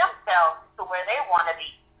get themselves to where they want to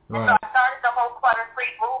be. And so I started the whole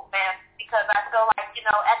clutter-free movement because I feel like, you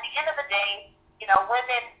know, at the end of the day, you know,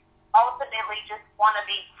 women ultimately just want to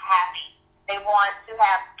be happy. They want to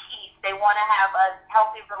have peace. They want to have a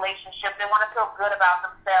healthy relationship. They want to feel good about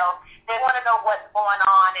themselves. They want to know what's going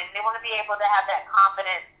on, and they want to be able to have that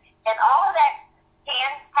confidence. And all of that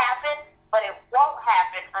can happen, but it won't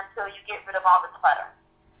happen until you get rid of all the clutter.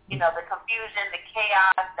 You know, the confusion, the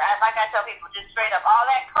chaos. Like I tell people, just straight up, all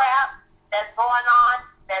that crap that's going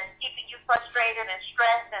on, that's keeping you frustrated and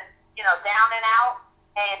stressed and, you know, down and out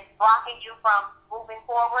and blocking you from moving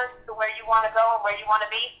forward to where you want to go and where you want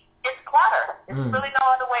to be, it's clutter. There's really no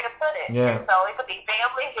other way to put it. Yeah. And so it could be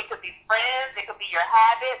family, it could be friends, it could be your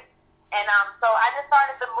habits. And so I just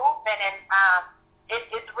started the movement, and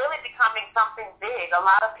it's really becoming something big. A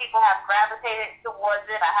lot of people have gravitated towards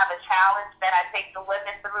it. I have a challenge that I take the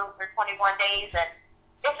women through for 21 days, and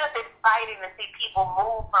it's just exciting to see people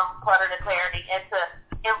move from clutter to clarity and to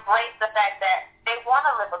embrace the fact that they want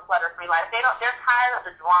to live a clutter-free life. They're tired of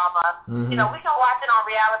the drama. You know, we can watch it on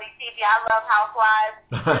reality TV. I love Housewives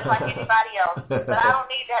just like anybody else, but I don't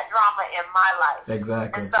need that drama in my life.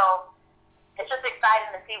 Exactly. And so it's just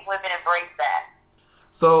exciting to see women embrace that.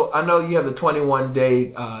 So I know you have the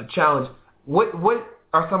 21-day challenge. What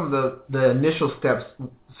are some of the initial steps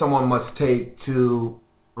someone must take to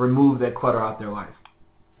remove that clutter out their life?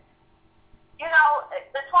 You know,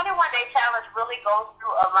 the 21-day challenge really goes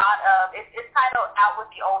through a lot of, it's titled Out with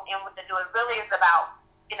the Old, In with the New. It really is about,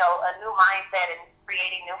 you know, a new mindset and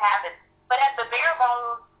creating new habits. But at the bare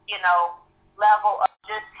bones, you know, level of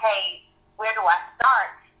just, hey, where do I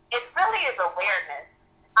start? It really is awareness.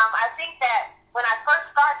 I think that when I first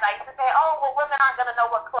started, I used to say, oh, well, women aren't going to know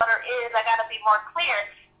what clutter is. I got to be more clear,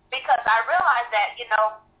 because I realized that, you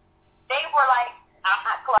know, they were like, I'm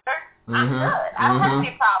not cluttered. I'm good. I don't have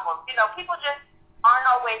any problems. You know, people just aren't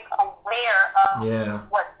always aware of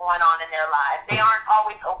what's going on in their lives. They aren't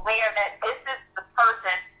always aware that this is the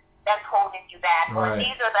person that's holding you back, or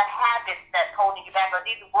these are the habits that's holding you back, or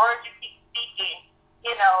these words you keep speaking.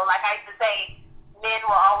 You know, like I used to say, men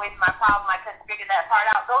were always my problem. I couldn't figure that part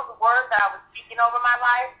out. Those words that I was speaking over my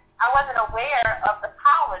life, I wasn't aware of the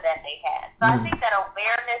power that they had. So I think that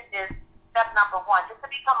awareness is step number one, just to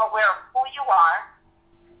become aware of who you are,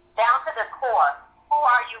 down to the core. Who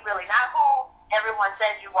are you really? Not who everyone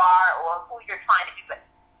says you are or who you're trying to be, but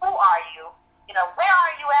who are you? You know, where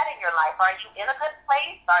are you at in your life? Are you in a good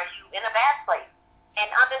place? Are you in a bad place? And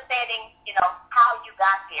understanding, you know, how you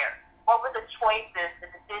got there. What were the choices,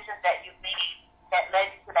 the decisions that you made that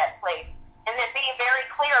led you to that place? And then being very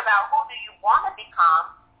clear about who do you want to become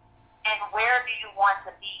and where do you want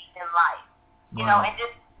to be in life. You know, and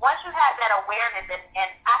just once you have that awareness, and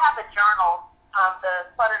I have a journal,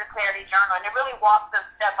 the Clutter to Clarity Journal, and it really walks them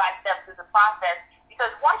step by step through the process, because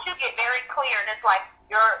once you get very clear, and it's like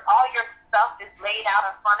all your stuff is laid out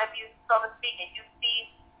in front of you, so to speak, and you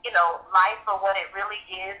see, you know, life for what it really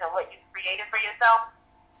is and what you've created for yourself,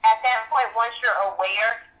 at that point, once you're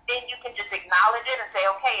aware, then you can just acknowledge it and say,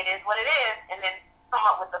 okay, it is what it is, and then come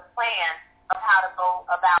up with a plan of how to go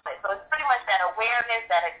about it. So it's pretty much that awareness,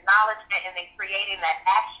 that acknowledgement, and then creating that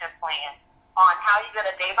action plan on how you're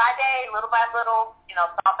going to day by day, little by little, you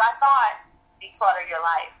know, thought by thought, declutter your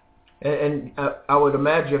life. And I would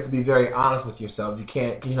imagine you have to be very honest with yourself. You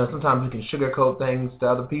can't, you know, sometimes you can sugarcoat things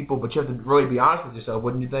to other people, but you have to really be honest with yourself.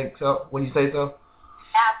 Wouldn't you think so? When you say so?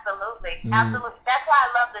 Absolutely, absolutely. That's why I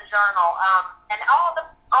love the journal. And all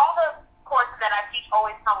the courses that I teach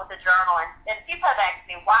always come with a journal, and people have asked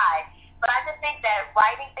me why. But I just think that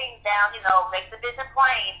writing things down, you know, makes the vision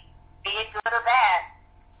plain, be it good or bad.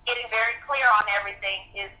 Getting very clear on everything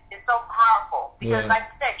is so powerful, because like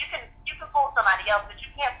you said, you can fool somebody else, but you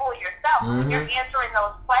can't fool yourself. When you're answering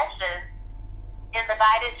those questions in the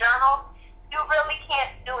guided journal, you really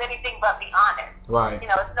can't do anything but be honest. Right. You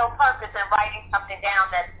know, it's no purpose in writing something down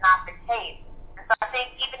that's not the case. And so I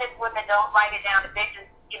think even if women don't write it down, if they just,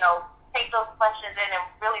 you know, take those questions in and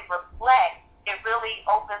really reflect, it really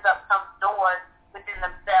opens up some doors within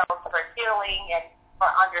themselves for healing and for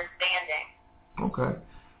understanding. Okay.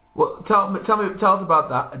 Well, tell us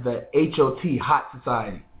about the HOT, Hot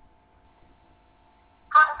Society.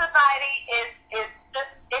 Hot Society is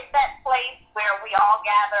just, it's that place where we all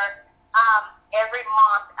gather. Every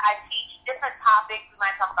month I teach different topics. We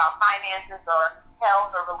might talk about finances or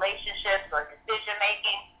health or relationships or decision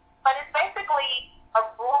making. but it's basically a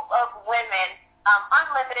group of women,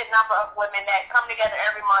 unlimited number of women that come together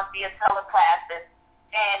every month via teleclasses,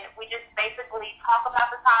 and we just basically talk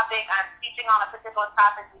about the topic. I'm teaching on a particular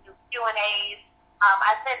topic. We do Q&As.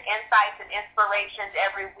 I send insights and inspirations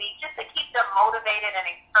every week just to keep them motivated and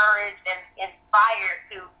encouraged and inspired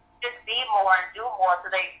to just be more and do more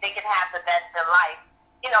so they can have the best in life.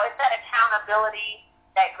 You know, it's that accountability,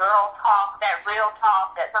 that girl talk, that real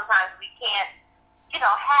talk that sometimes we can't, you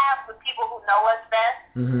know, have with people who know us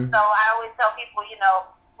best. So I always tell people, you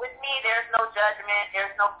know, with me, there's no judgment,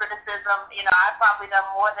 there's no criticism. You know, I've probably done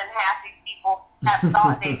more than half these people have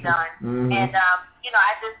thought they've done. And, you know,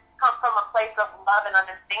 I just come from a place of love and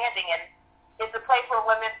understanding, and it's a place where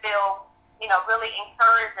women feel, you know, really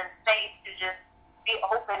encouraged and safe to just be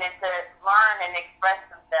open and to learn and express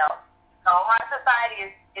themselves. So my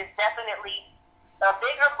society is definitely a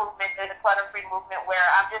bigger movement than the clutter-free movement, where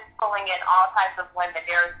I'm just pulling in all types of women.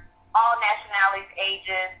 There's all nationalities,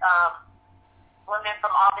 ages, women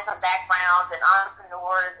from all different backgrounds and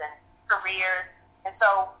entrepreneurs and careers. And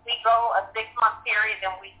so we go a 6-month period,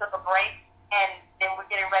 then we took a break, and then we're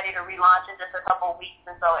getting ready to relaunch in just a couple of weeks.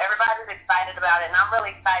 And so everybody's excited about it, and I'm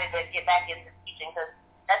really excited to get back into teaching because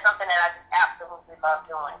that's something that I just absolutely love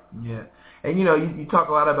doing. Yeah. And, you know, you talk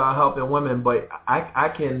a lot about helping women, but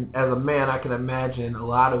I can, as a man, I can imagine a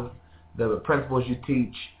lot of the principles you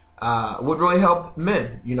teach would really help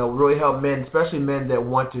men, you know, really help men, especially men that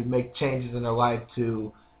want to make changes in their life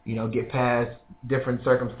to, you know, get past different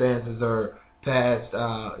circumstances or past,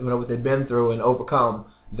 you know, what they've been through and overcome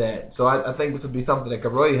that. So I think this would be something that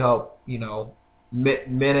could really help, you know, men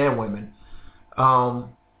and women.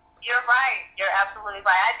 You're right. You're absolutely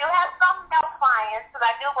right. I do have some male clients because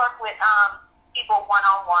I do work with people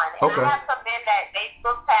one-on-one. And I have some men that they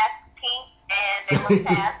look past pink and they look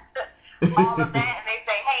past all of that, and they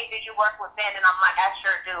say, hey, did you work with men? And I'm like, I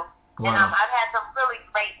sure do. Wow. And I've had some really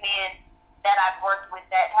great men that I've worked with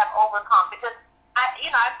that have overcome because,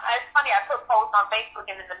 it's funny, I put posts on Facebook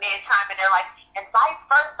and then the men chime in, they're like, and vice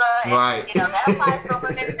versa, and, you know, that applies to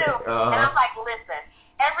women too. And I'm like, listen,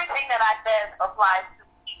 everything that I said applies to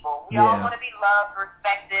people. We all want to be loved,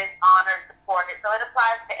 respected, honored, supported, so it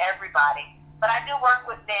applies to everybody. But I do work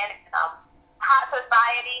with men. Hot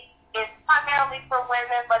Society is primarily for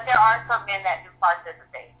women, but there are some men that do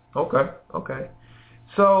participate. Okay.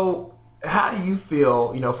 So how do you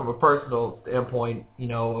feel, you know, from a personal standpoint, you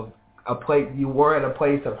know, you were at a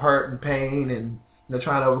place of hurt and pain and, you know,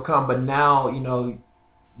 trying to overcome, but now, you know,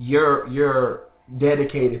 you're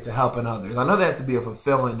dedicated to helping others. I know that has to be a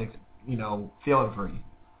fulfilling, you know, feeling for you.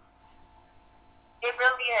 It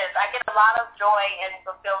really is. I get a lot of joy and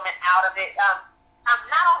fulfillment out of it. I'm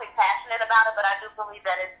not only passionate about it, but I do believe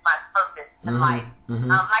that it's my purpose in life.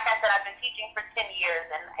 Like I said, I've been teaching for 10 years,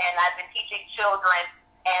 and I've been teaching children,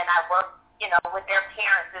 and I work, you know, with their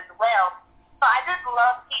parents as well. So I just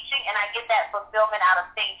love teaching, and I get that fulfillment out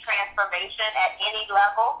of seeing transformation at any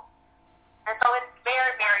level. And so it's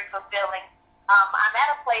very, very fulfilling. I'm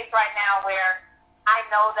at a place right now where I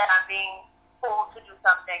know that I'm being pulled to do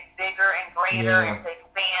something bigger and greater and to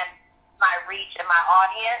expand my reach and my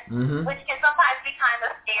audience, which can sometimes be kind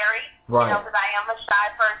of scary, you know, because I am a shy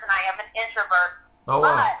person, I am an introvert.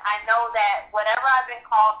 But I know that whatever I've been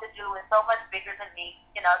called to do is so much bigger than me.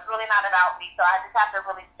 You know, it's really not about me. So I just have to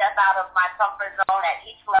really step out of my comfort zone at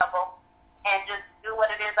each level and just do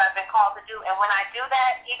what it is I've been called to do. And when I do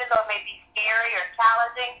that, even though it may be scary or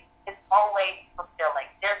challenging, it's always fulfilling.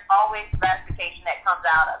 There's always gratification that comes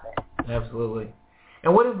out of it. Absolutely.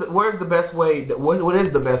 And what is the best way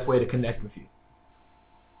to connect with you?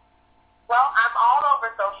 Well, I'm all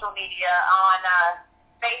over social media on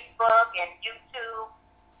Facebook and YouTube,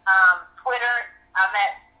 Twitter. I'm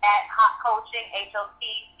at Hot Coaching,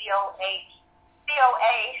 HOTCOACHING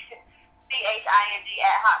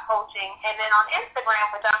at Hot Coaching, and then on Instagram,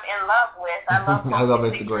 which I'm in love with. I love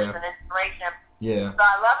Instagram. And inspiration. Yeah. So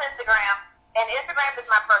I love Instagram, and Instagram is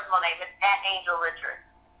my personal name. It's at Angel Richards.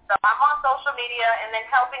 So I'm on social media, and then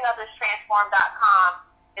helpingotherstransform.com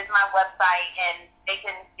is my website, and they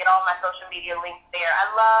can get all my social media links there. I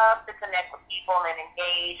love to connect with people and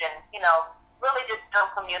engage and, you know, really just build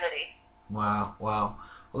community. Wow. Well,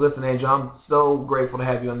 listen, Angel, I'm so grateful to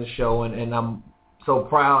have you on the show, and I'm so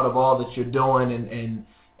proud of all that you're doing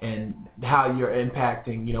and how you're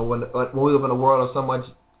impacting. You know, when we live in a world of so much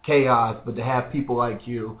chaos, but to have people like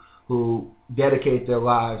you who dedicate their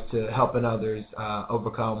lives to helping others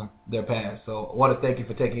overcome their past. So I want to thank you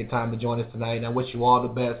for taking your time to join us tonight, and I wish you all the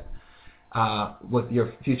best with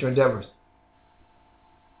your future endeavors.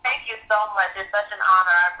 Thank you so much. It's such an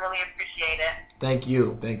honor. I really appreciate it. Thank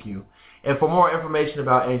you. And for more information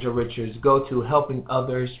about Angel Richards, go to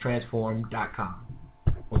helpingothers.transform.com.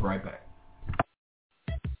 We'll be right back.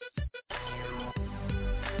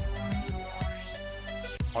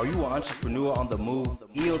 Are you an entrepreneur on the move?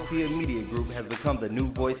 EOTM Media Group has become the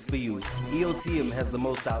new voice for you. EOTM has the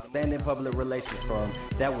most outstanding public relations firm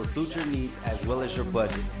that will suit your needs as well as your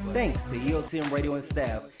budget. Thanks to EOTM Radio and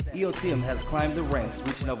staff, EOTM has climbed the ranks,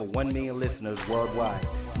 reaching over 1 million listeners worldwide.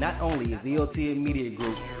 Not only is EOTM Media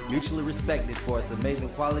Group mutually respected for its amazing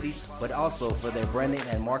quality, but also for their branding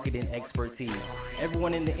and marketing expertise.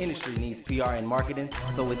 Everyone in the industry needs PR and marketing,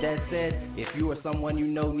 so with that said, if you or someone you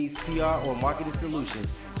know needs PR or marketing solutions,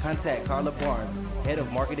 contact Carla Barnes, Head of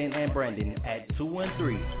Marketing and Branding at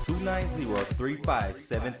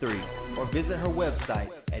 213-290-3573, or visit her website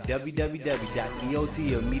at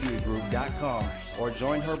www.eotmmediagroup.com or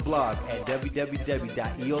join her blog at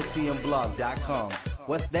www.eotmblog.com.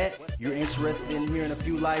 What's that? You're interested in hearing a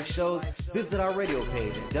few live shows? Visit our radio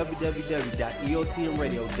page at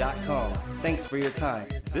www.eotmradio.com. Thanks for your time.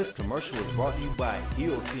 This commercial is brought to you by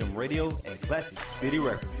EOTM Radio and Classic City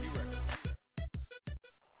Records.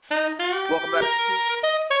 Welcome back.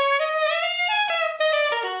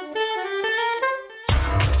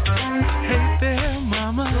 Hey there,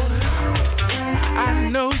 mama. I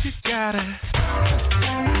know you got a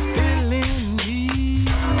feeling me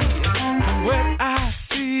from what I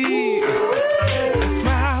see. The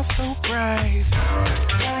smile so bright,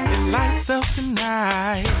 it lights up the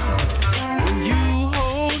night. When you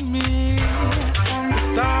hold me,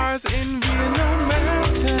 the stars envy no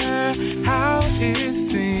matter how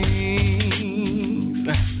it seems.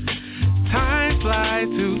 Time flies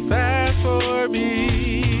too fast for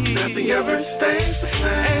me. Nothing ever stays the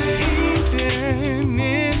same. And even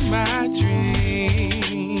in my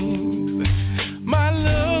dreams, my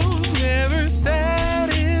love's never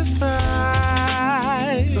satisfied.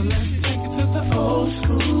 So let's take it to the old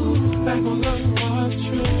school. Back when love was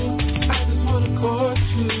true. I just wanna court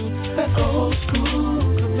you. That old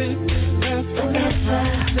school commitment lasts forever.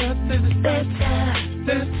 Nothing is better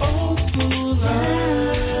than old school love.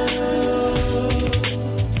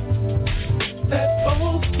 That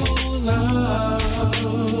old school love.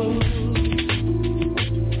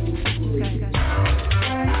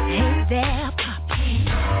 Hey there, Poppy.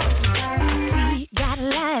 We got a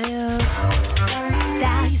light up.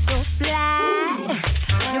 Style, you so fly.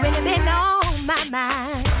 You really been on my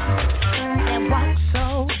mind. That walk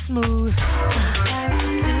so smooth.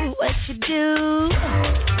 Do what you do.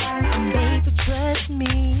 And baby, trust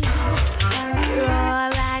me. You're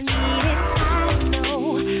all I need, and I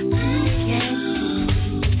know you can do.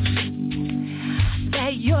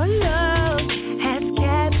 That your love has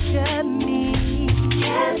captured me.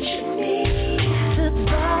 To the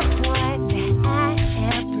point that I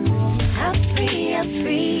am free. I'm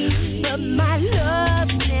free. But my love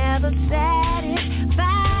never satisfied.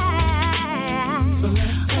 So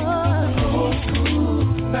let's take it to the old school.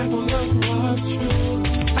 Back when love was true.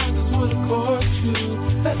 I just wanna court you.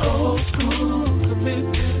 That old school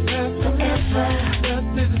commitment lasts forever.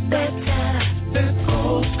 Nothing is better than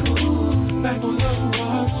old school. Back when love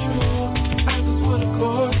was true. I just wanna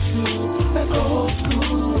court you. That old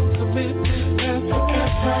school commitment lasts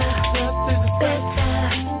forever. Nothing is better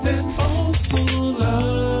than old school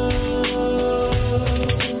love.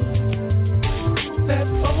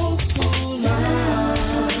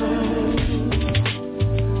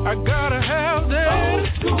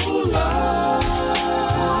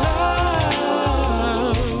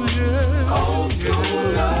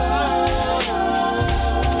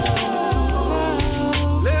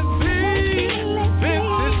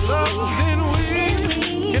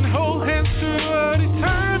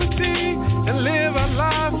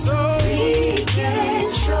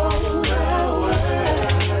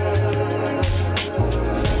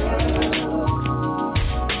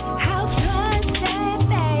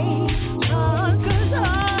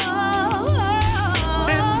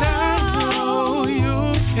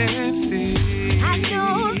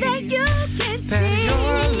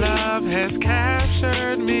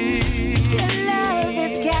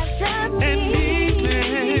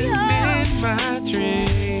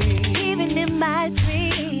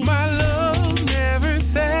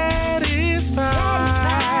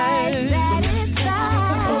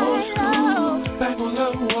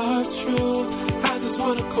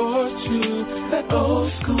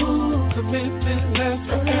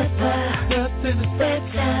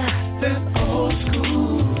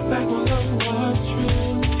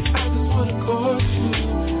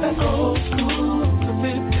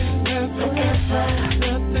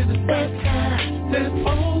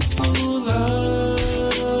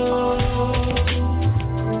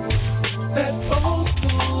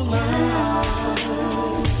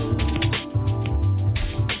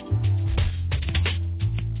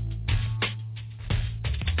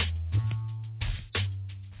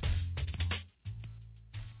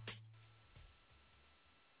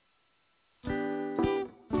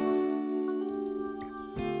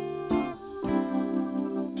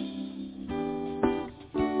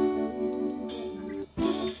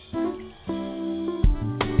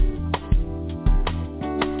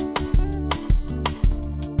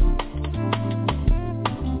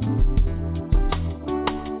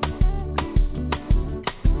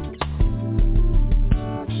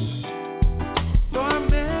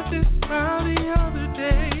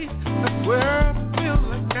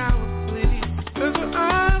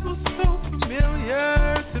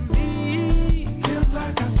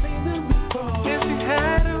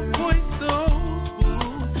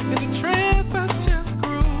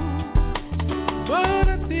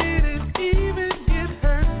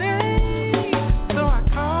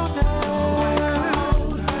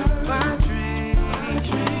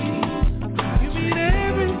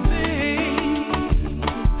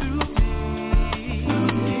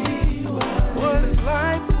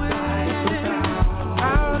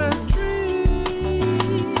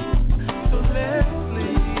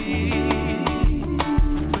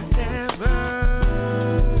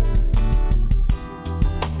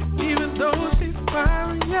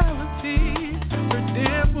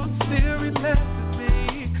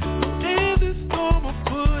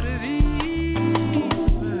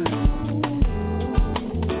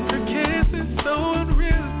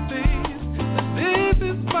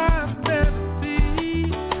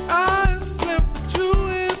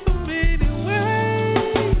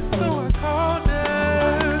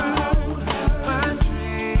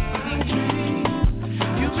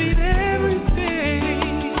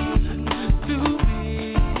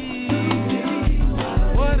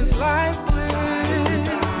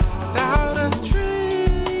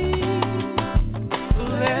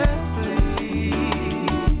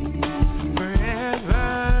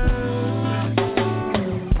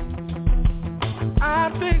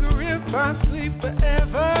 figure if I sleep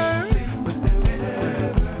forever,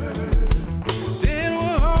 then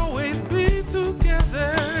we'll always be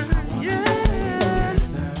together. Yeah,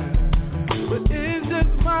 but it's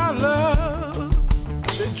just my love.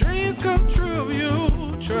 The dreams come true if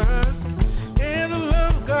you trust, and the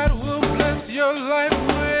love God will bless your life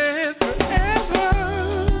with forever.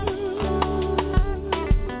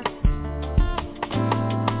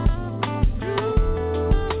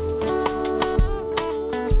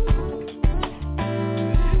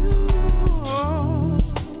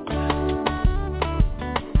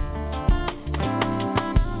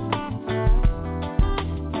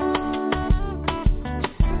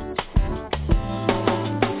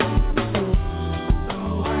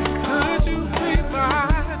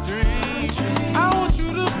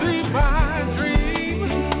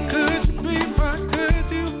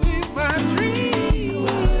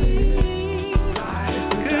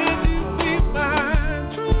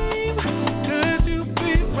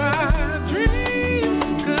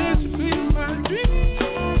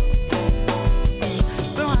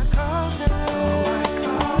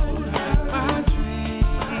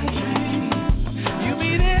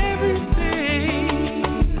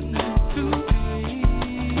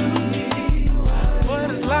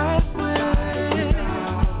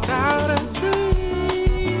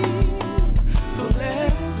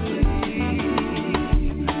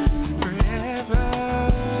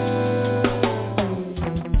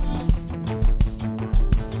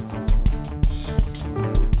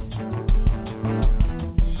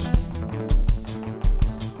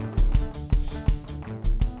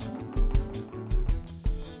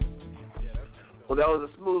 Well, that was the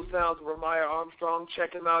smooth sounds of Ramaya Armstrong.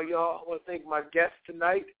 Check him out, y'all. I want to thank my guests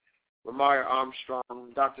tonight, Ramaya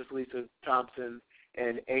Armstrong, Dr. Lisa Thompson,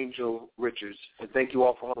 and Angel Richards. And thank you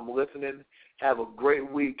all for home listening. Have a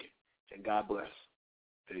great week, and God bless.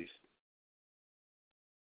 Peace.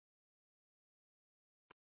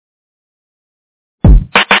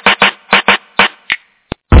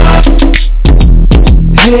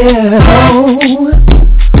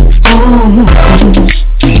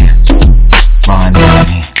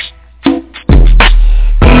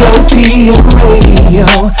 Radio,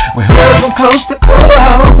 we heard from coast to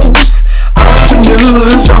coast.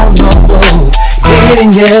 Entrepreneurs on the road,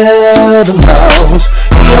 getting you the most.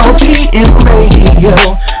 EOTM Radio,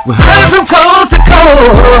 we heard from coast to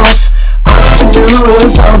coast.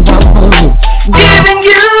 Entrepreneurs on the road, giving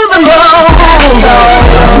you the most.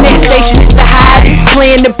 Next station is the hottest,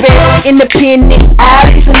 playing the best independent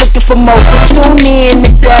artists and looking for more. Tune in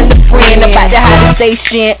and tell a friend about the hottest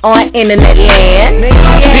station on internet land.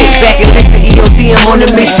 Sit back and listen to EOTM on the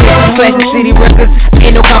mission. Classic City Records,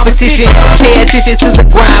 ain't no competition. Pay attention to the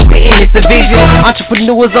grind, we're in this division.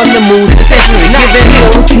 Entrepreneurs on the move, essentially giving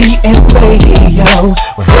EOTM Radio.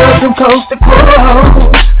 We're heard from coast to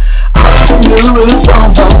coast. Entrepreneurs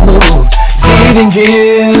on the move, giving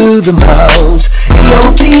you the most.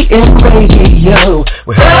 EOTM Radio,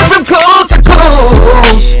 we're heard from coast to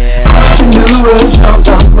coast. Entrepreneurs on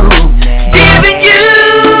the move, giving you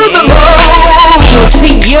the most.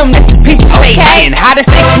 EOTM, that's the people station. Hottest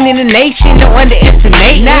station in the nation, don't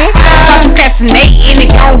underestimate. Stop procrastinating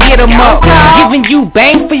and gon' get them up. Giving you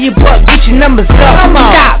bang for your buck, get your numbers up.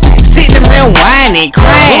 Stop sitting around whining,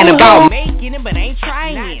 crying about making it, but ain't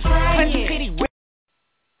trying.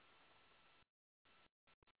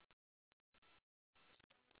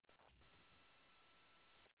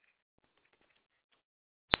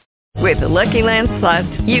 With the Lucky Land Slots,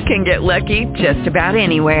 you can get lucky just about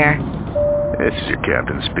anywhere. This is your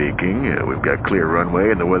captain speaking. We've got clear runway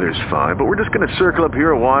and the weather's fine, but we're just going to circle up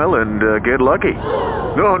here a while and get lucky.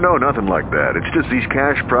 No, nothing like that. It's just these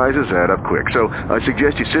cash prizes add up quick. So I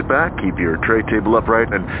suggest you sit back, keep your tray table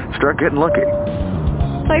upright, and start getting lucky.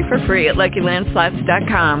 Play for free at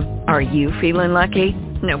LuckyLandSlots.com. Are you feeling lucky?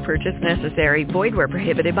 No purchase necessary. Void where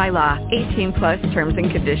prohibited by law. 18+ terms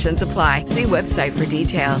and conditions apply. See website for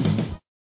details.